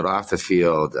 on the field, off the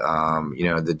field,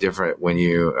 the different, when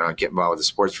you get involved with a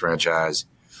sports franchise,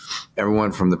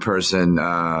 everyone from the person,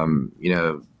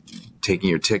 taking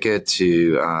your ticket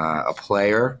to a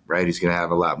player, right, who's going to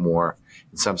have a lot more,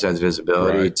 in some sense,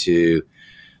 visibility, right, to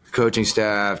the coaching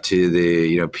staff, to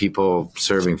the, people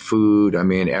serving food.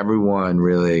 Everyone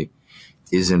really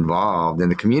is involved,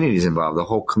 and the community is involved. The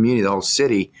whole community, the whole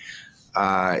city,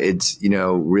 it's,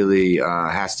 really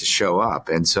has to show up.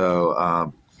 And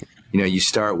so, you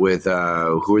start with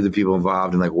who are the people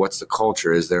involved, and what's the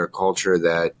culture? Is there a culture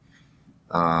that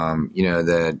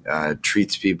that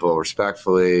treats people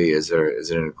respectfully? Is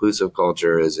it an inclusive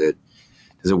culture? Does it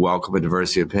welcome a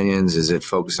diversity of opinions? Is it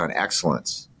focused on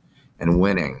excellence and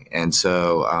winning? And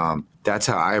so that's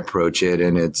how I approach it.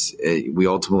 And we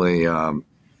ultimately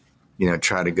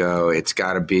try to go. It's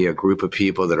got to be a group of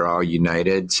people that are all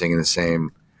united, singing the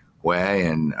same way,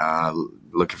 and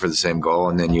looking for the same goal,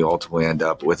 and then you ultimately end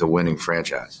up with a winning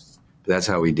franchise. But that's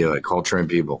how we do it, culture and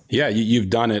people. Yeah, you've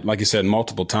done it, like you said,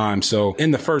 multiple times. So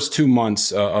in the first 2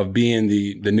 months of being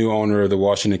the new owner of the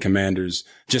Washington Commanders,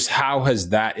 just how has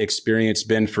that experience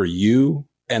been for you?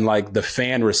 And the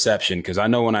fan reception, because I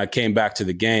know when I came back to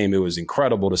the game, it was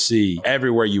incredible to see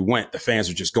everywhere you went, the fans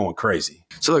were just going crazy.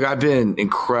 So look, I've been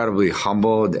incredibly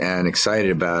humbled and excited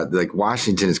about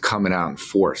Washington is coming out in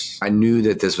force. I knew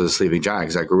that this was a sleeping giant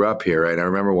because I grew up here, right? I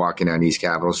remember walking down East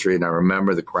Capitol Street, and I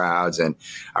remember the crowds, and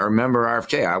I remember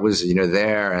RFK. I was,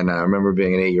 there, and I remember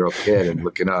being an 8-year-old kid and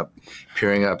looking up,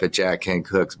 peering up at Jack Kent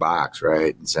Cooke's box,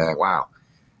 right, and saying, wow,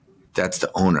 that's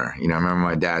the owner. I remember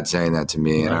my dad saying that to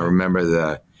me, and I remember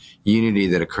the unity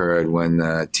that occurred when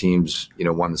the teams,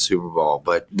 won the Super Bowl.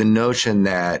 But the notion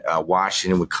that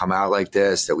Washington would come out like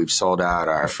this, that we've sold out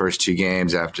our first 2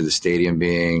 games after the stadium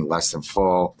being less than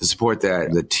full, the support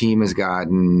that the team has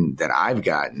gotten, that I've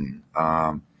gotten,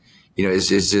 is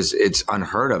just, it's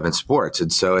unheard of in sports.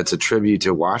 And so it's a tribute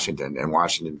to Washington and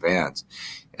Washington fans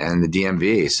and the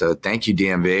DMV. So thank you,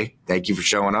 DMV. Thank you for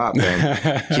showing up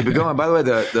and keep it going. By the way,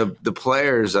 the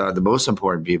players, the most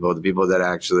important people, the people that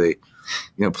actually,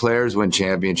 players win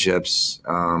championships.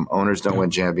 Owners don't win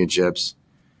championships.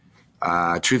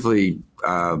 Truthfully,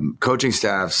 coaching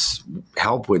staffs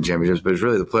help win championships, but it's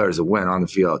really the players that win on the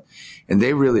field. And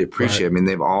they really appreciate it.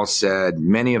 They've all said,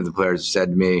 many of the players have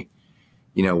said to me,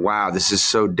 wow, this is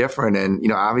so different.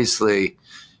 And, obviously,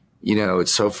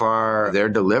 it's so far they're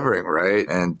delivering, right?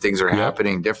 And things are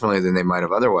happening differently than they might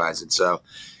have otherwise. And so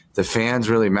the fans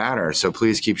really matter. So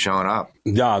please keep showing up.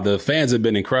 Yeah, the fans have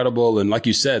been incredible. And like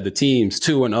you said, the team's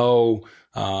 2-0.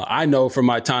 I know from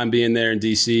my time being there in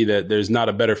DC that there's not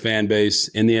a better fan base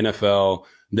in the NFL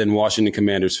than Washington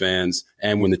Commanders fans.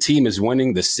 And when the team is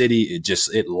winning, the city,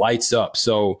 it lights up.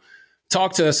 So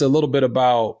talk to us a little bit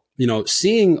about,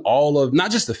 seeing all of,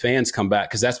 not just the fans come back,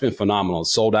 because that's been phenomenal.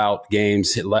 Sold out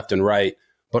games, hit left and right,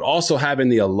 but also having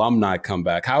the alumni come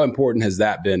back. How important has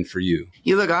that been for you?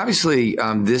 Yeah, look, obviously,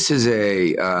 this is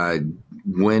a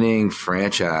winning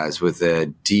franchise with a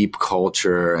deep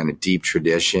culture and a deep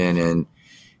tradition. And,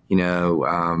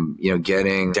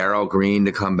 getting Darryl Green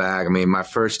to come back. My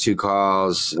first 2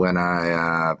 calls when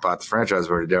I bought the franchise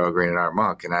were to Darryl Green and Art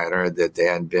Monk, and I had heard that they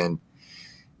hadn't been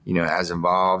as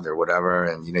involved or whatever.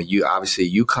 And,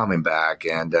 you coming back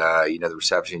and, the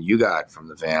reception you got from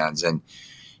the fans and,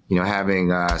 having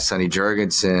Sonny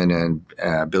Jurgensen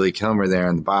and Billy Kilmer there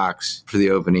in the box for the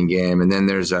opening game. And then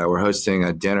we're hosting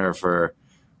a dinner for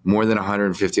more than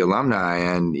 150 alumni.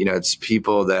 And, it's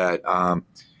people that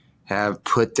have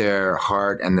put their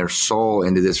heart and their soul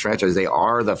into this franchise. They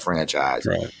are the franchise.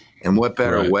 Right. And what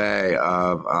better way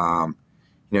of,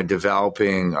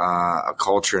 developing a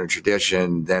culture and a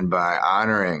tradition than by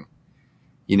honoring,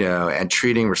 and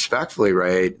treating respectfully,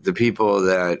 right, the people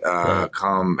that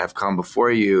have come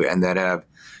before you and that have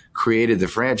created the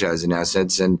franchise in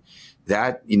essence. And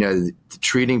that,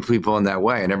 treating people in that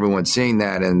way and everyone seeing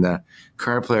that and the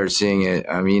current players seeing it,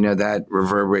 that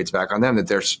reverberates back on them, that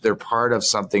they're part of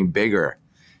something bigger,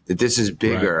 that this is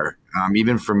bigger. Right.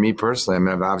 Even for me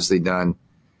personally, I've obviously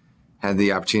had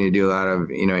the opportunity to do a lot of,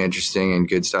 interesting and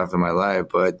good stuff in my life,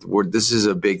 but this is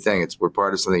a big thing. We're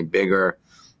part of something bigger.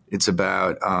 It's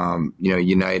about,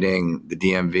 uniting the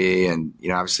DMV, and,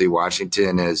 obviously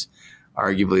Washington is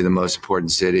arguably the most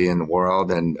important city in the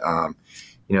world. And,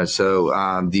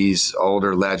 these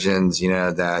older legends,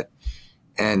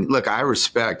 and look, I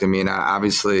respect,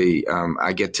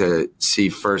 I get to see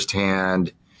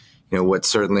firsthand, what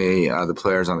certainly the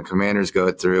players on the Commanders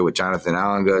go through, what Jonathan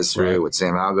Allen goes through, right. What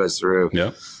Sam Howell goes through.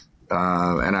 Yep.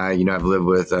 And I've lived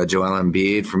with Joel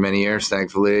Embiid for many years,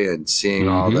 thankfully, and seeing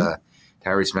all the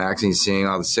Tyrese Maxey, seeing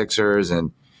all the Sixers,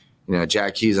 and,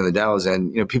 Jack Hughes and the Devils.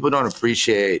 And, people don't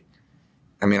appreciate,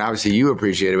 obviously you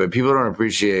appreciate it, but people don't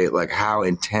appreciate like how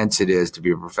intense it is to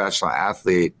be a professional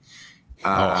athlete.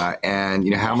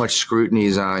 And, how much scrutiny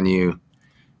is on you,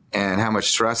 and how much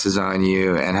stress is on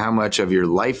you, and how much of your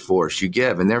life force you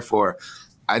give. And therefore,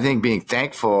 I think being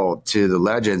thankful to the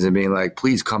legends and being like,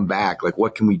 please come back. Like,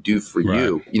 what can we do for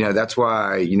you? That's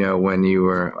why, when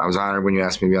I was honored when you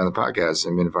asked me to be on the podcast.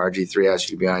 If RG3 asked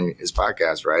you to be on his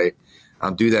podcast, right? I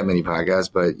don't do that many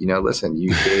podcasts, but, listen,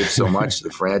 you gave so much to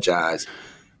the franchise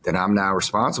that I'm now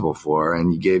responsible for,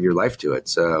 and you gave your life to it.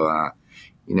 So,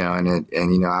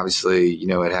 obviously,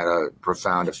 it had a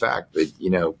profound effect, but,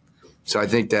 so I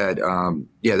think that,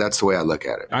 that's the way I look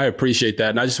at it. I appreciate that.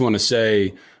 And I just want to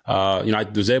say, I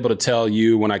was able to tell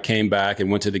you when I came back and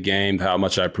went to the game how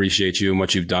much I appreciate you and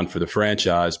what you've done for the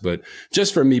franchise. But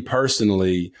just for me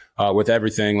personally, with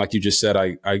everything, like you just said,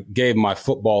 I gave my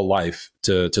football life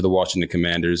to the Washington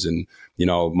Commanders, and,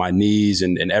 my knees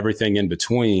and everything in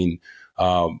between.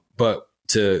 But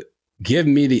to give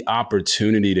me the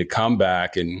opportunity to come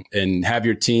back and have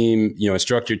your team,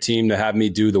 instruct your team to have me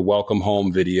do the welcome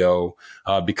home video,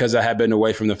 because I had been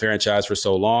away from the franchise for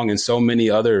so long, and so many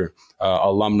other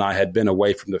alumni had been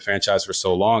away from the franchise for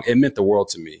so long. It meant the world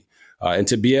to me. And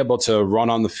to be able to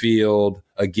run on the field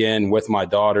again with my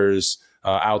daughters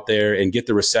out there and get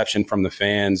the reception from the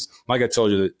fans, like I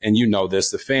told you, and this,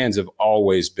 the fans have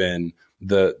always been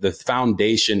the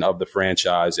foundation of the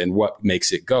franchise and what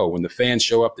makes it go. When the fans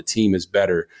show up, the team is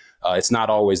better. It's not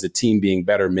always the team being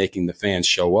better making the fans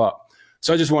show up.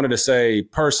 So I just wanted to say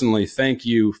personally, thank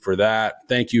you for that.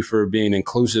 Thank you for being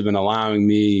inclusive and allowing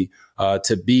me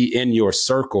to be in your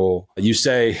circle. You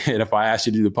say, and if I ask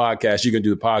you to do the podcast, you can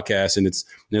do the podcast. And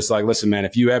it's like, listen, man,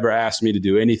 if you ever ask me to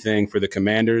do anything for the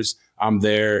Commanders, I'm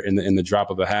there in the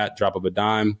drop of a hat, drop of a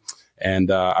dime.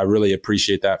 And I really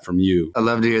appreciate that from you. I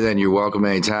love to hear that. And you're welcome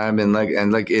anytime. And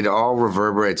it all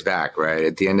reverberates back, right?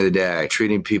 At the end of the day,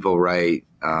 treating people right,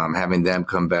 having them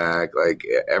come back, like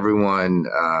everyone,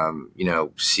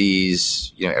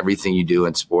 sees, everything you do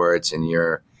in sports, and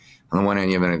you're, on the one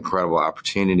hand, you have an incredible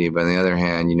opportunity, but on the other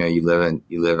hand, you live in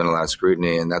a lot of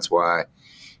scrutiny, and that's why,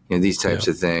 these types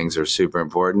of things are super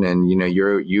important. And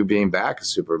you being back is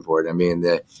super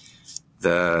important.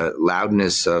 The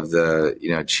loudness of the,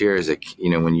 cheers,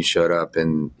 when you showed up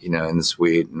in the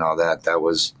suite and all that, that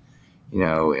was,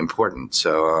 important.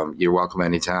 So you're welcome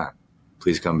anytime.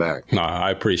 Please come back. No,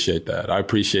 I appreciate that.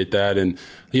 And,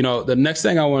 the next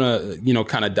thing I want to,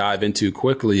 kind of dive into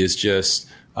quickly is just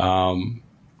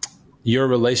your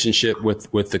relationship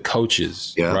with the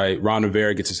coaches, right? Ron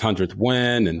Rivera gets his 100th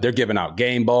win, and they're giving out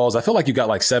game balls. I feel like you got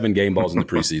like 7 game balls in the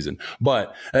preseason,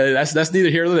 but that's neither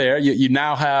here nor there. You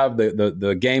now have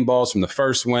the game balls from the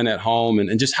first win at home,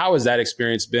 and just how has that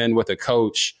experience been with a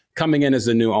coach coming in as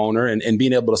a new owner and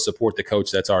being able to support the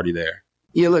coach that's already there?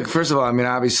 Yeah, look, first of all,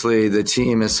 obviously the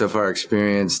team is so far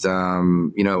experienced.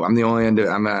 I'm I'm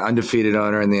an undefeated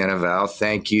owner in the NFL.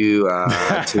 Thank you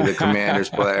to the Commanders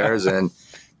players, and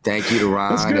thank you to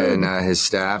Ron and his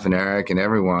staff and Eric and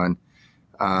everyone.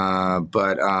 Look,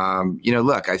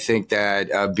 I think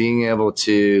that being able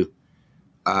to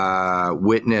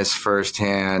witness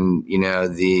firsthand,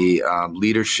 the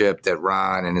leadership that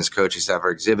Ron and his coaching staff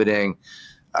are exhibiting,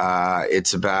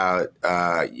 it's about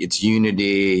it's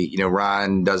unity.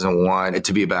 Ron doesn't want it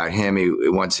to be about him. He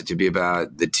wants it to be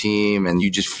about the team, and you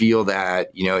just feel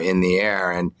that, in the air,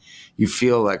 and you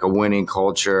feel like a winning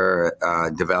culture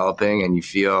developing, and you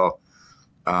feel,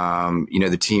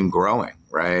 the team growing,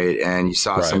 right? And you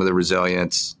saw some of the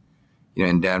resilience,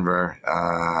 in Denver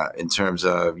in terms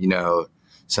of,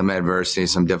 some adversity,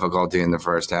 some difficulty in the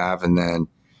first half, and then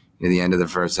the end of the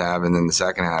first half, and then the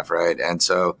second half, right? And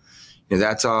so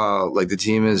that's all, like, the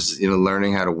team is,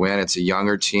 learning how to win. It's a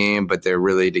younger team, but they're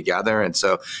really together. And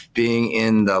so being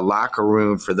in the locker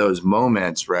room for those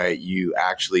moments, right, you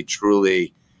actually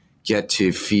truly get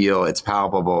to feel it's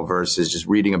palpable versus just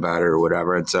reading about it or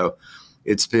whatever. And so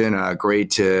it's been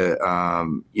great to,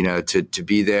 to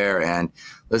be there and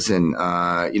listen,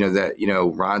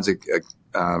 Ron's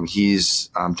he's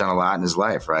done a lot in his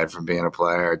life, right? From being a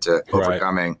player to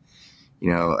overcoming,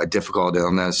 a difficult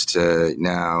illness to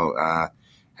now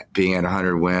being at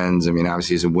 100 wins. I mean,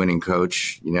 obviously he's a winning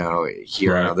coach,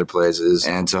 here and other places.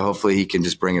 And so hopefully he can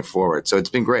just bring it forward. So it's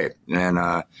been great. And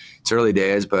it's early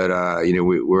days, but,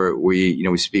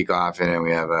 we speak often and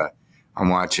we have I'm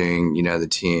watching, the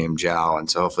team gel. And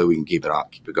so hopefully we can keep it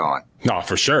going. No,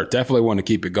 for sure. Definitely want to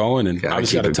keep it going. And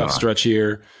obviously got a tough stretch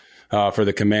here for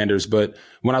the Commanders. But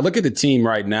when I look at the team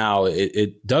right now,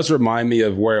 it does remind me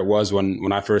of where it was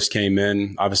when I first came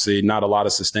in. Obviously, not a lot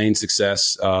of sustained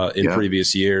success in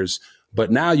previous years.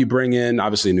 But now you bring in,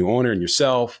 obviously, a new owner and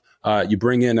yourself. You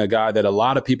bring in a guy that a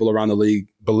lot of people around the league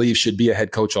believe should be a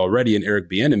head coach already in Eric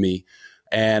Bieniemy.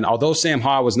 And although Sam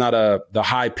Howell was not the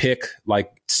high pick,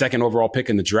 like second overall pick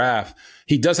in the draft,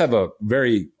 he does have a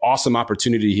very awesome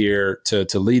opportunity here to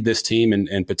lead this team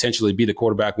and potentially be the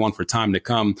quarterback one for time to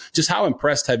come. Just how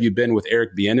impressed have you been with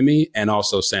Eric Bieniemy and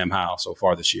also Sam Howell so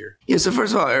far this year? Yeah, so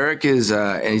first of all, Eric is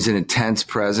he's an intense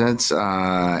presence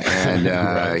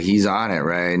and he's on it,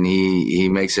 right? And he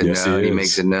makes it known. He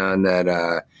makes it known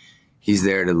that he's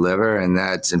there to deliver, and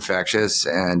that's infectious.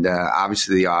 And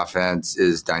obviously, the offense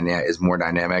is more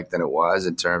dynamic than it was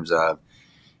in terms of,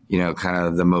 kind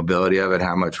of the mobility of it,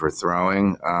 how much we're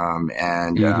throwing. I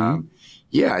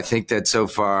think that so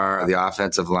far the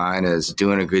offensive line is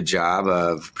doing a good job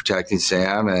of protecting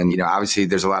Sam. And, obviously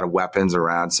there's a lot of weapons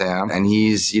around Sam. And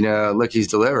he's, he's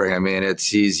delivering. I mean,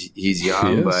 he's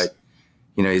young, but,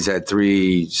 he's had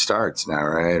 3 starts now,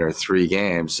 right? Or 3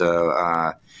 games.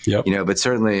 So, but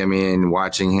certainly, I mean,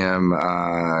 watching him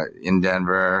in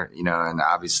Denver, and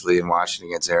obviously in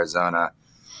Washington against Arizona,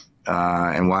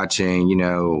 and watching,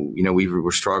 we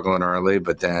were struggling early,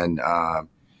 but then,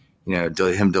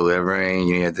 him delivering,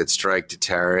 he had that strike to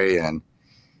Terry and,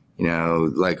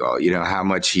 how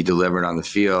much he delivered on the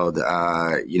field,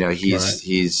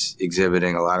 he's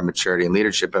exhibiting a lot of maturity and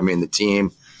leadership. I mean, the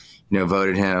team,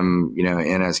 voted him,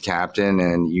 in as captain,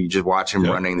 and you just watch him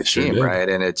running the team, right?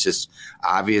 And it's just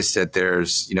obvious that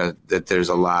there's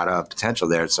a lot of potential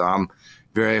there. So I'm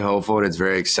very hopeful and it's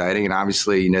very exciting. And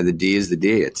obviously, the D is the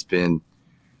D. It's been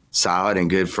solid and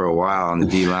good for a while. And the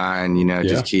D line,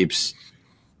 just keeps,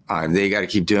 they got to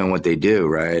keep doing what they do,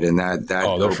 right? And that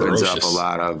opens up a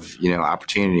lot of,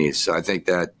 opportunities. So I think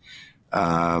that,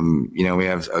 we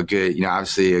have a good,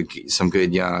 obviously some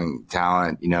good young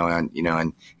talent, and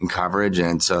in coverage.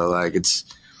 And so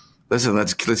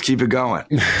let's keep it going.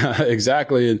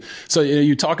 Exactly. And so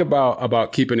you talk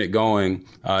about keeping it going,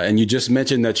 and you just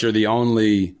mentioned that you're the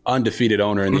only undefeated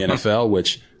owner in the NFL,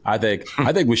 which I think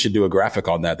we should do a graphic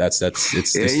on that. It's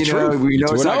true. We know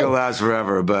it's not going to last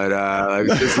forever, but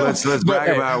let's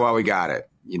brag about it while we got it.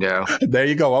 There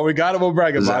you go. Well, we got it. We'll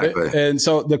brag about it. And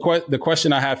so the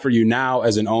question I have for you now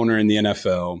as an owner in the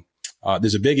NFL,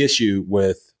 there's a big issue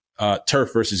with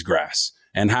turf versus grass,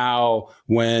 and how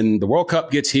when the World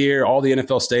Cup gets here, all the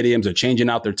NFL stadiums are changing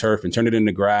out their turf and turning it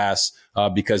into grass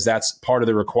because that's part of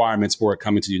the requirements for it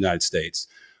coming to the United States.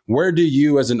 Where do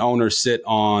you as an owner sit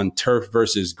on turf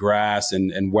versus grass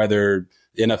and whether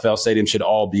the NFL stadium should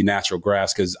all be natural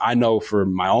grass? Because I know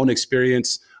from my own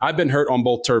experience, I've been hurt on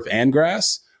both turf and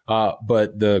grass,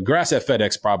 but the grass at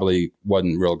FedEx probably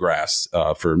wasn't real grass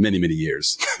for many, many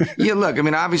years. Yeah, look, I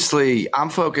mean, obviously, I'm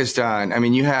focused on, I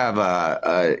mean, you have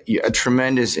a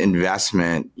tremendous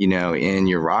investment, in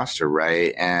your roster,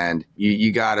 right? And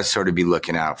you got to sort of be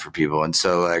looking out for people. And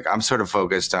so, I'm sort of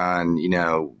focused on,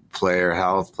 player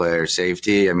health, player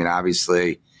safety. I mean,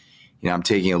 obviously, I'm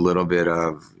taking a little bit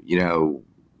of,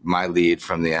 my lead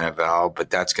from the NFL, but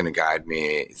that's going to guide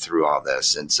me through all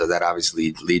this. And so that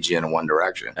obviously leads you in one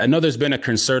direction. I know there's been a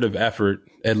concerted effort,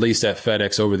 at least at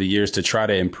FedEx over the years, to try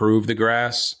to improve the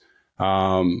grass.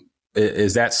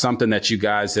 Is that something that you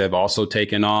guys have also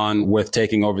taken on with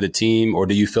taking over the team? Or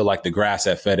do you feel like the grass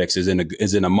at FedEx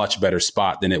is in a much better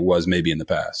spot than it was maybe in the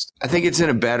past? I think it's in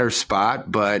a better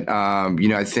spot, but,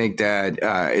 I think that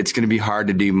it's going to be hard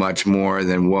to do much more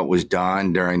than what was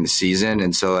done during the season.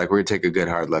 And so we're going to take a good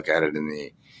hard look at it in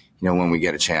the, when we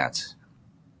get a chance.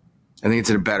 I think it's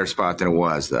in a better spot than it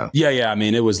was, though. Yeah. I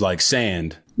mean, it was like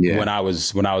sand when I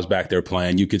was back there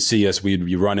playing. You could see us.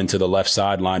 We'd run into the left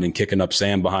sideline and kicking up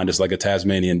sand behind us like a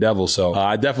Tasmanian devil. So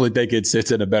I definitely think it's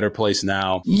in a better place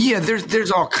now. Yeah,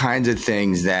 there's all kinds of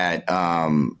things that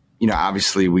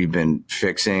obviously we've been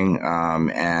fixing,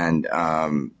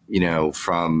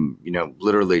 from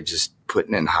literally just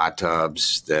putting in hot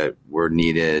tubs that were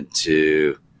needed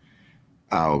to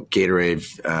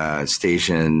Gatorade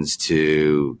stations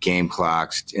to game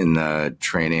clocks in the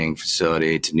training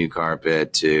facility to new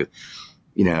carpet to,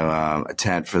 a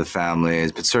tent for the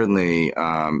families. But certainly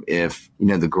if,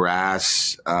 the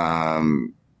grass,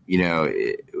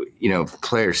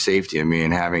 player safety,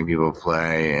 having people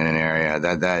play in an area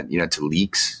that to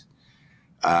leaks.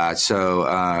 That's an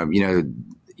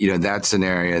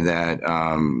area that,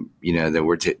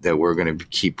 that we're going to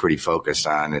keep pretty focused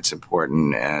on. It's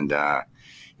important. And,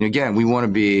 again, we want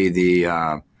to be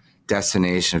the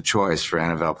destination of choice for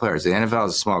NFL players. The NFL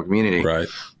is a small community. Right.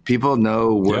 People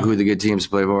know who the good teams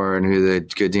play for and who the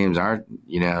good teams aren't.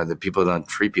 The people don't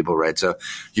treat people right. So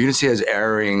you're going to see us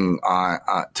erring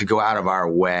to go out of our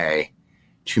way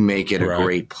to make it a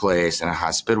great place and a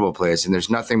hospitable place. And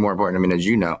there's nothing more important. As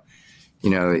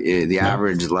the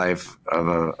average life of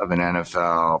an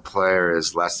NFL player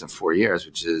is less than 4 years,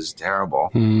 which is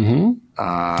terrible. Mm-hmm.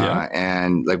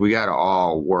 And we got to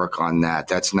all work on that.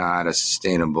 That's not a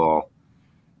sustainable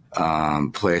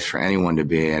place for anyone to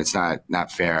be, and it's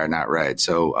not fair, not right.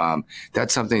 So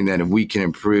that's something that if we can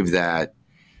improve that,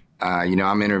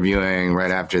 I'm interviewing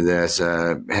right after this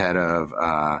head of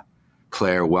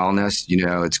player wellness.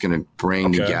 It's going to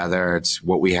bring together. It's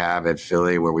what we have at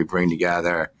Philly, where we bring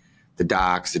together the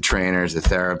docs, the trainers, the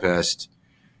therapists,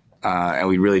 and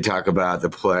we really talk about the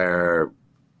player,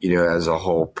 as a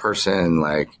whole person,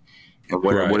 and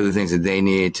what are the things that they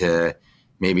need to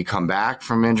maybe come back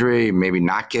from injury, maybe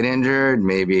not get injured,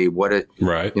 maybe what is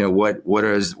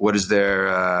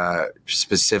their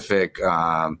specific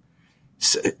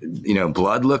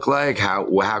blood look like?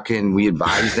 How can we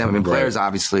advise them? Players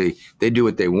obviously they do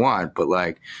what they want, but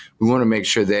we want to make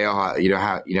sure they all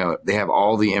they have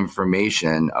all the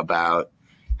information about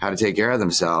how to take care of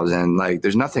themselves. And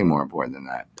there's nothing more important than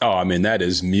that. Oh, that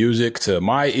is music to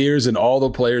my ears and all the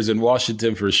players in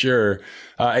Washington for sure.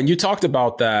 And you talked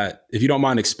about that, if you don't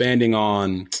mind expanding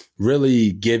on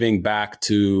really giving back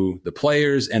to the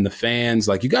players and the fans.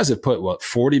 You guys have put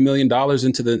 $40 million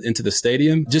into the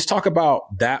stadium. Just talk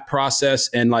about that process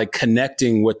and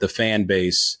connecting with the fan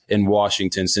base in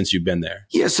Washington since you've been there.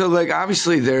 Yeah. So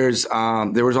obviously there was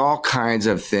all kinds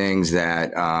of things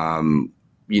that,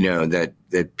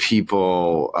 that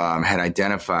people had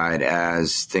identified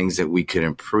as things that we could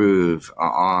improve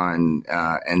on,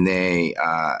 and they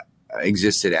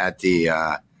existed at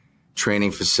the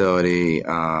training facility.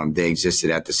 They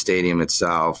existed at the stadium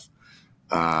itself,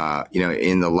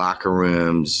 in the locker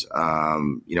rooms,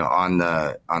 on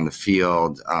the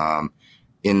field,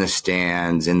 in the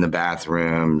stands, in the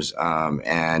bathrooms,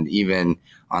 and even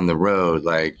on the road.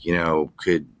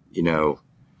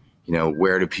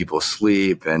 Where do people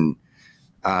sleep and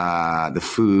the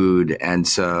food, and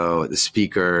so the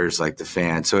speakers, the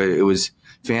fans. So it was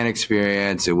fan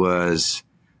experience, it was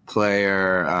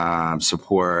player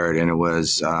support, and it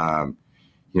was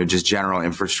just general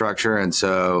infrastructure. And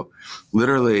so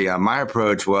literally my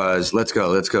approach was let's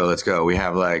go. We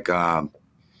have a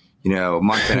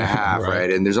month and a half,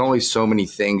 right? And there's only so many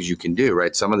things you can do,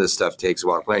 right? Some of this stuff takes a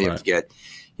while to plan. You have to get,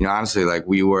 honestly, I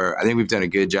think we've done a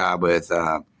good job with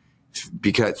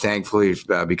thankfully,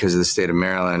 because of the state of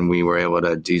Maryland, we were able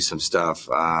to do some stuff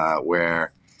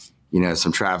where,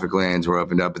 some traffic lanes were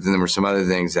opened up, but then there were some other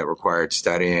things that required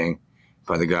studying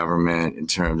by the government in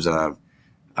terms of,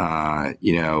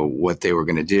 what they were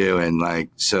going to do. And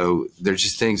so there's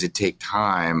just things that take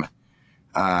time.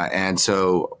 And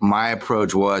so my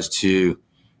approach was to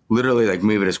literally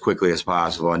move it as quickly as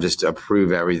possible and just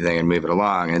approve everything and move it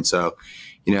along. And so,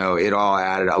 it all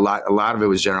added a lot of it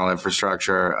was general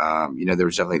infrastructure. There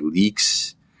was definitely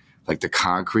leaks, the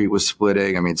concrete was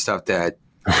splitting. Stuff that,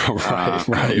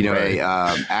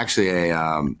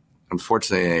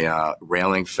 unfortunately a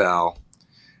railing fell.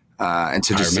 And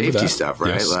so just safety stuff,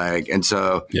 right? Yes. And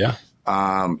so,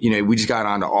 we just got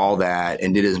onto all that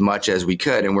and did as much as we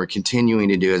could. And we're continuing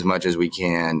to do as much as we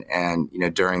can. And,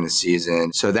 during the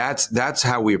season. So that's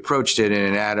how we approached it.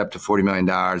 And it added up to $40 million.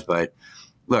 But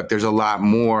look, there's a lot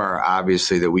more,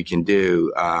 obviously, that we can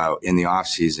do in the off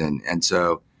season. And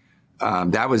so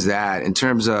that was that. In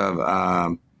terms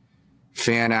of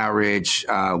fan outreach,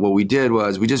 what we did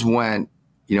was we just went,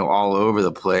 all over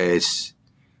the place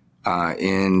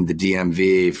in the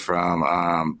DMV,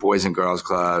 from boys and girls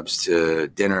clubs to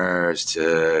dinners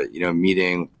to,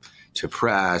 meeting to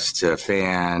press to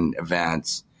fan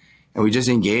events. And we just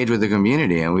engaged with the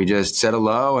community, and we just said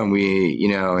hello. And we,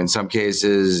 in some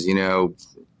cases,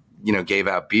 gave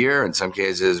out beer. In some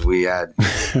cases we had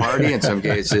party. In some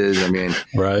cases,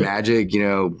 Magic,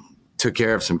 took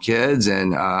care of some kids,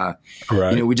 and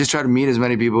we just tried to meet as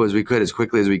many people as we could, as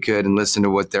quickly as we could, and listen to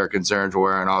what their concerns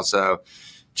were, and also,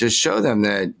 just show them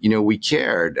that, we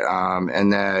cared,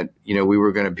 and that, we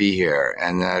were going to be here,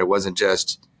 and that it wasn't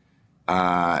just,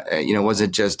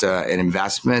 an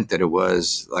investment, that it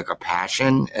was like a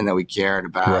passion, and that we cared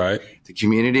about the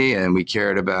community, and we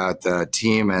cared about the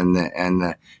team and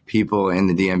the people in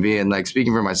the DMV. And like,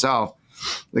 speaking for myself,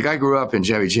 like, I grew up in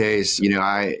Chevy Chase,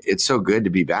 it's so good to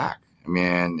be back. I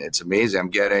mean, it's amazing. I'm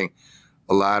getting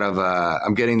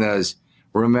those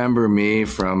remember me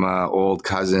from old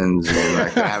cousins.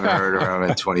 Like, I haven't heard of them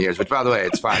in 20 years, which, by the way,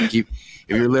 it's fine. If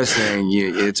you're listening,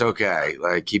 it's okay.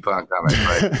 Like, keep on coming.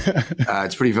 But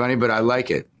it's pretty funny, but I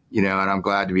like it, and I'm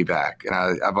glad to be back. And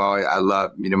I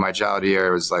love, my childhood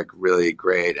here was like really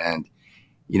great. And,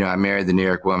 I married the New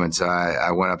York woman, so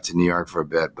I went up to New York for a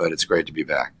bit, but it's great to be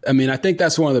back. I mean, I think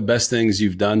that's one of the best things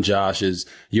you've done, Josh, is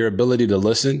your ability to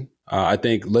listen. I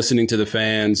think listening to the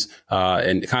fans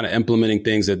and kind of implementing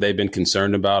things that they've been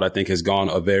concerned about, I think has gone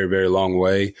a very, very long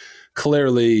way.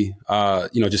 Clearly,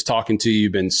 just talking to you,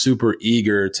 you've been super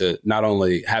eager to not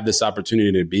only have this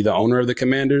opportunity to be the owner of the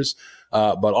Commanders,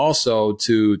 but also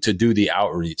to do the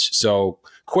outreach. So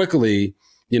quickly,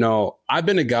 I've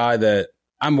been a guy that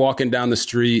I'm walking down the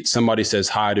street, somebody says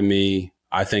hi to me,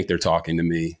 I think they're talking to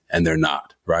me, and they're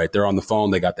not, right? They're on the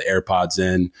phone, they got the AirPods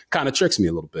in, kind of tricks me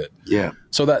a little bit. Yeah.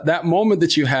 So that moment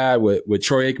that you had with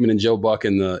Troy Aikman and Joe Buck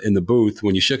in the booth,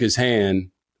 when you shook his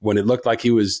hand, when it looked like he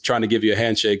was trying to give you a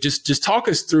handshake, just talk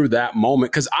us through that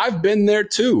moment. Cause I've been there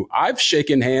too. I've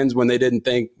shaken hands when they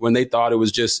thought it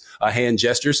was just a hand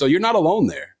gesture. So you're not alone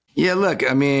there. Yeah, look,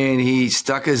 I mean, he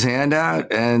stuck his hand out,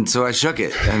 and so I shook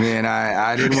it. I mean,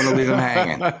 I didn't want to leave him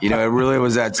hanging. It really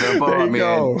was that simple.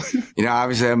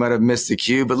 Obviously I might have missed the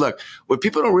cue, but look, what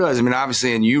people don't realize,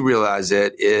 obviously, and you realize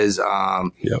it, is,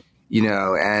 and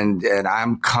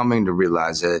I'm coming to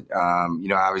realize it.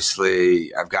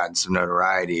 Obviously I've gotten some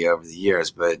notoriety over the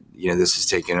years, but, this is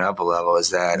taking it up a level,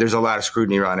 is that there's a lot of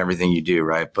scrutiny around everything you do,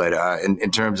 right? But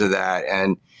in terms of that,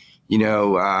 and,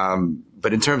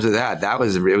 but in terms of that, it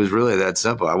was really that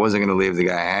simple. I wasn't going to leave the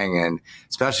guy hanging,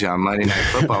 especially on Monday Night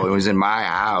Football. It was in my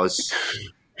house.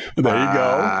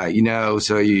 There you go.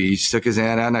 So he stuck his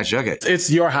hand out and I shook it. It's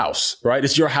your house, right?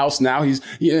 It's your house now.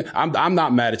 I'm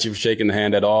not mad at you for shaking the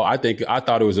hand at all. I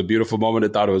thought it was a beautiful moment. I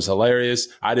thought it was hilarious.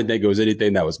 I didn't think it was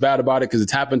anything that was bad about it, because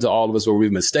it's happened to all of us where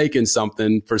we've mistaken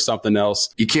something for something else.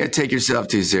 You can't take yourself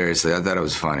too seriously. I thought it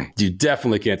was funny. You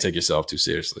definitely can't take yourself too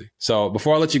seriously. So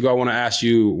before I let you go, I want to ask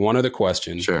you one other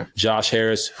question. Sure. Josh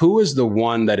Harris, who is the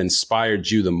one that inspired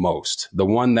you the most? The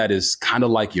one that is kind of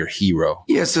like your hero?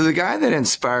 Yeah. So the guy that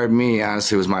inspired me,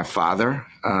 honestly, was my father.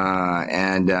 He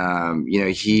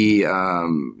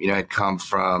had come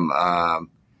from, a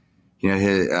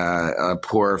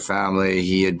poor family.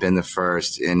 He had been the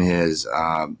first in his,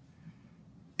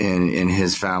 in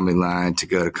his family line to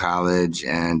go to college,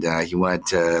 and he went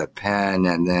to Penn,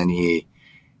 and then he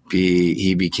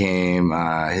became,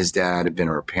 his dad had been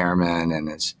a repairman,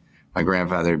 and my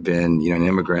grandfather had been, an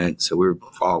immigrant. So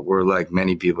we're like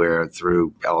many people here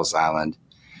through Ellis Island,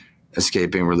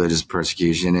 escaping religious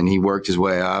persecution. And he worked his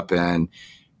way up and,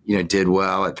 did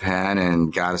well at Penn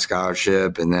and got a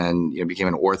scholarship, and then, became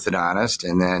an orthodontist.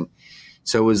 And then,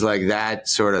 so it was like that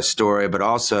sort of story, but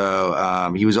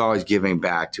also, he was always giving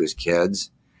back to his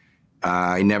kids.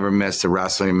 He never missed a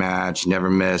wrestling match, never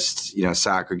missed, a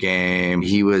soccer game.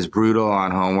 He was brutal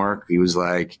on homework. He was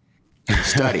like,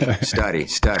 study. And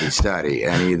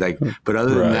but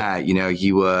other than that,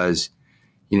 he was,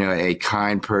 a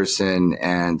kind person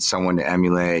and someone to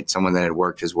emulate, someone that had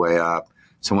worked his way up,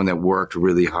 someone that worked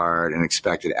really hard and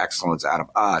expected excellence out of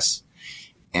us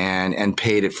and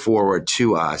paid it forward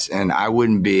to us. And I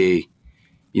wouldn't be,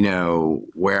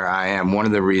 where I am. One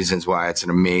of the reasons why it's an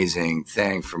amazing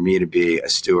thing for me to be a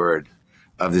steward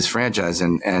of this franchise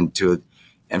and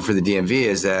for the DMV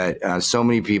is that so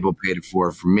many people paid it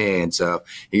forward for me. And so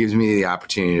it gives me the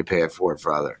opportunity to pay it forward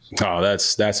for others. Oh,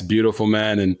 that's beautiful,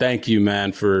 man. And thank you,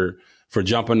 man, for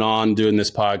jumping on, doing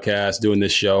this podcast, doing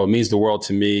this show. It means the world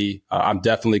to me. I'm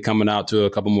definitely coming out to a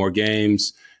couple more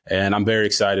games, and I'm very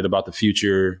excited about the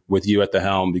future with you at the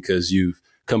helm, because you've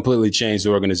completely changed the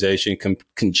organization.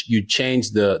 You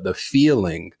changed the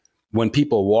feeling when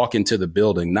people walk into the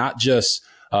building, not just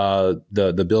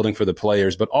the building for the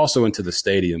players, but also into the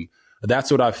stadium.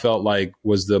 That's what I felt like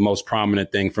was the most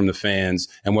prominent thing from the fans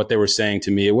and what they were saying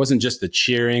to me. It wasn't just the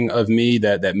cheering of me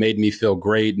that made me feel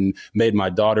great and made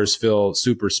my daughters feel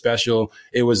super special.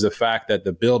 It was the fact that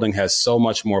the building has so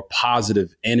much more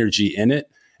positive energy in it,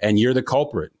 and you're the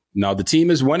culprit. No, the team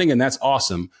is winning, and that's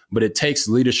awesome. But it takes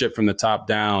leadership from the top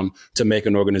down to make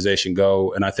an organization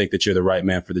go. And I think that you're the right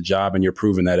man for the job, and you're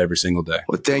proving that every single day.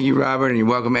 Well, thank you, Robert, and you're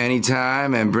welcome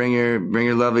anytime. And bring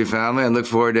your lovely family. And look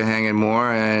forward to hanging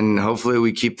more. And hopefully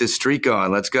we keep this streak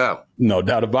going. Let's go. No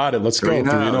doubt about it. Let's go.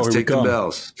 Let's take the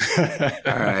bells.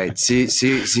 All right. See you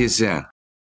soon.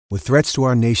 With threats to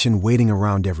our nation waiting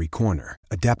around every corner,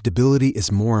 adaptability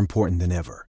is more important than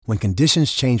ever. When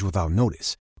conditions change without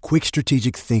notice, quick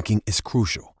strategic thinking is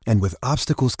crucial. And with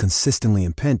obstacles consistently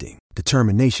impending,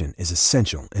 determination is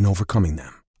essential in overcoming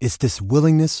them. It's this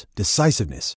willingness,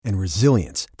 decisiveness, and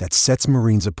resilience that sets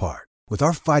Marines apart. With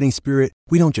our fighting spirit,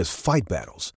 we don't just fight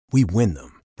battles, we win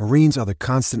them. Marines are the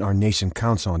constant our nation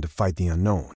counts on to fight the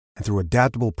unknown. And through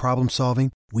adaptable problem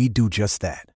solving, we do just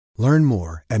that. Learn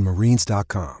more at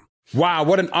marines.com. Wow,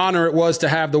 what an honor it was to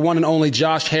have the one and only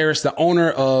Josh Harris, the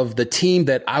owner of the team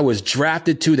that I was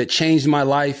drafted to that changed my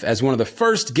life, as one of the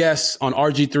first guests on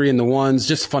RG3 and the Ones.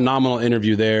 Just phenomenal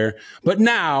interview there. But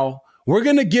now we're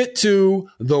going to get to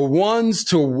the ones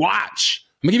to watch.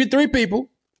 I'm going to give you 3 people,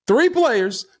 3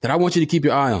 players that I want you to keep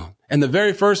your eye on. And the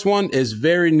very first one is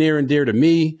very near and dear to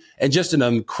me, and just an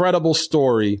incredible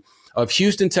story of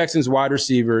Houston Texans wide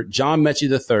receiver John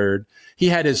Metcalf III. He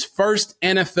had his first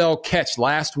NFL catch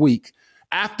last week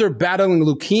after battling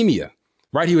leukemia,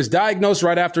 right? He was diagnosed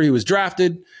right after he was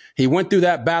drafted. He went through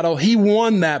that battle. He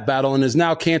won that battle and is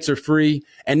now cancer-free.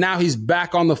 And now he's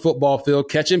back on the football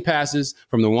field catching passes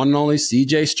from the one and only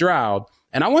C.J. Stroud.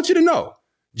 And I want you to know,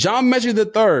 John Metcalf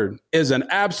III is an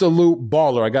absolute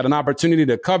baller. I got an opportunity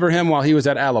to cover him while he was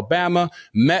at Alabama,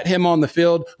 met him on the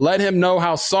field, let him know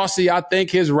how saucy I think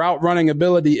his route running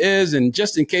ability is. And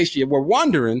just in case you were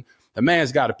wondering, the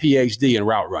man's got a PhD in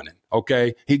route running,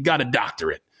 okay? He got a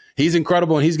doctorate. He's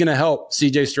incredible, and he's going to help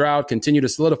C.J. Stroud continue to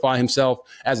solidify himself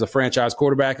as a franchise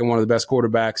quarterback and one of the best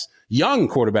quarterbacks, young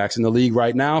quarterbacks in the league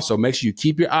right now. So make sure you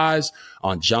keep your eyes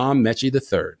on John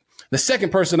Metcalf III. The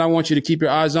second person I want you to keep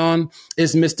your eyes on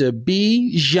is Mr.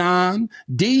 Bijan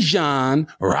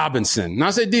Robinson. Now,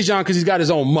 I say Bijan because he's got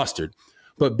his own mustard.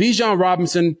 But Bijan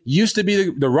Robinson used to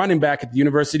be the running back at the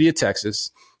University of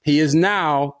Texas. He is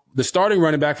now the starting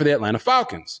running back for the Atlanta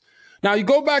Falcons. Now, you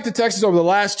go back to Texas over the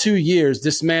last 2 years,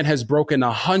 this man has broken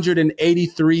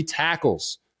 183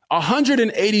 tackles.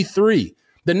 183.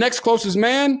 The next closest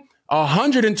man,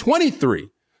 123.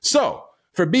 So,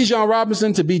 for Bijan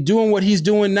Robinson to be doing what he's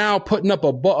doing now, putting up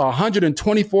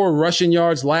 124 rushing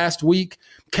yards last week,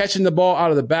 catching the ball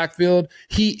out of the backfield,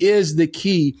 he is the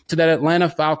key to that Atlanta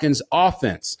Falcons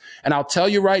offense. And I'll tell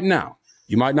you right now,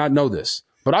 you might not know this,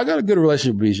 but I got a good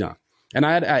relationship with Bijan. And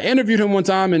I interviewed him one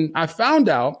time, and I found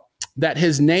out that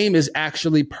his name is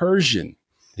actually Persian.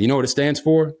 You know what it stands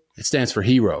for? It stands for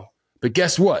hero. But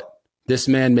guess what? This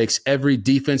man makes every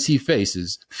defense he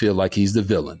faces feel like he's the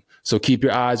villain. So keep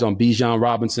your eyes on Bijan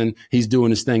Robinson. He's doing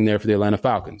his thing there for the Atlanta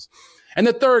Falcons. And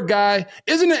the third guy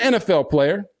isn't an NFL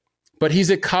player, but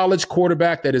he's a college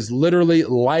quarterback that is literally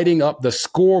lighting up the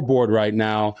scoreboard right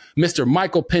now, Mr.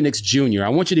 Michael Penix Jr. I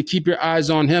want you to keep your eyes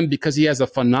on him because he has a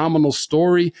phenomenal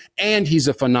story and he's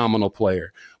a phenomenal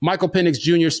player. Michael Penix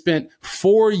Jr. spent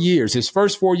 4 years, his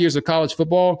first 4 years of college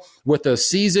football, with a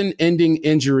season-ending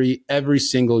injury every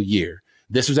single year.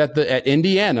 This was at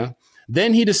Indiana.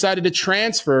 Then he decided to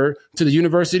transfer to the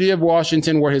University of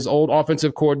Washington, where his old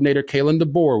offensive coordinator, Kalen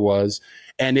DeBoer, was,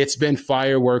 and it's been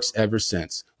fireworks ever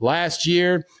since. Last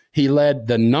year, he led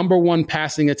the #1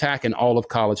 passing attack in all of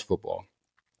college football.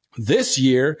 This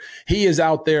year, he is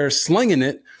out there slinging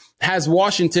it, has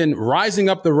Washington rising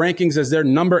up the rankings as they're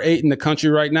number 8 in the country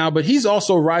right now, but he's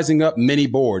also rising up many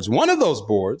boards. One of those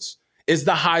boards is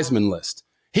the Heisman list.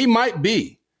 He might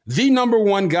be the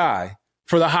 #1 guy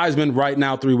for the Heisman right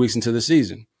now, 3 weeks into the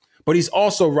season. But he's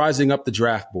also rising up the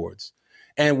draft boards.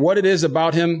 And what it is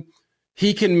about him,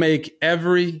 he can make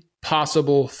every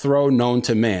possible throw known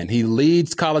to man. He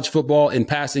leads college football in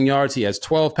passing yards. He has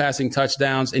 12 passing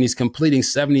touchdowns, and he's completing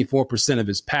 74% of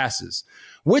his passes,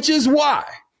 which is why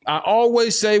I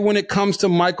always say when it comes to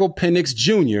Michael Penix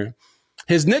Jr.,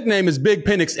 his nickname is Big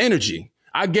Penix Energy.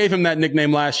 I gave him that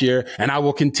nickname last year, and I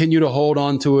will continue to hold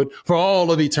on to it for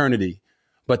all of eternity.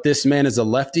 But this man is a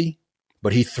lefty,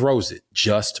 but he throws it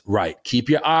just right. Keep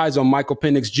your eyes on Michael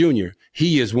Penix Jr.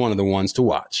 He is one of the ones to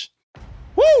watch.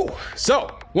 Woo! So,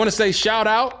 want to say shout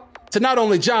out to not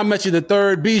only John Metcalf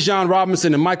III, Bijan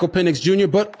Robinson, and Michael Penix Jr.,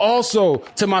 but also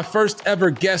to my first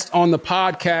ever guest on the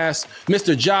podcast,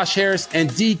 Mr. Josh Harris and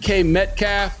DK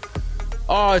Metcalf.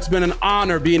 Oh, it's been an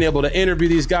honor being able to interview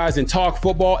these guys and talk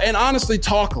football and honestly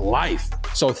talk life.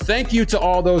 So thank you to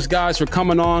all those guys for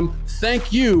coming on.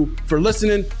 Thank you for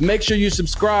listening. Make sure you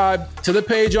subscribe to the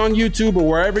page on YouTube or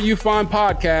wherever you find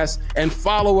podcasts and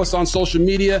follow us on social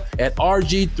media at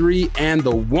RG3 and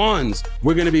the Ones.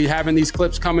 We're going to be having these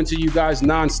clips coming to you guys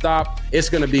nonstop. It's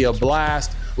going to be a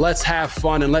blast. Let's have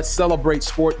fun and let's celebrate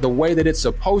sport the way that it's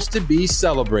supposed to be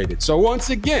celebrated. So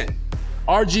once again,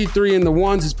 RG3 and the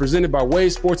Ones is presented by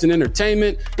Wave Sports and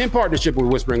Entertainment in partnership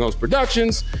with Whispering Oaks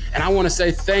Productions. And I want to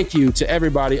say thank you to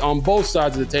everybody on both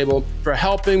sides of the table for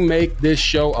helping make this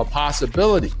show a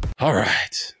possibility. All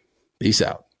right. Peace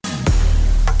out.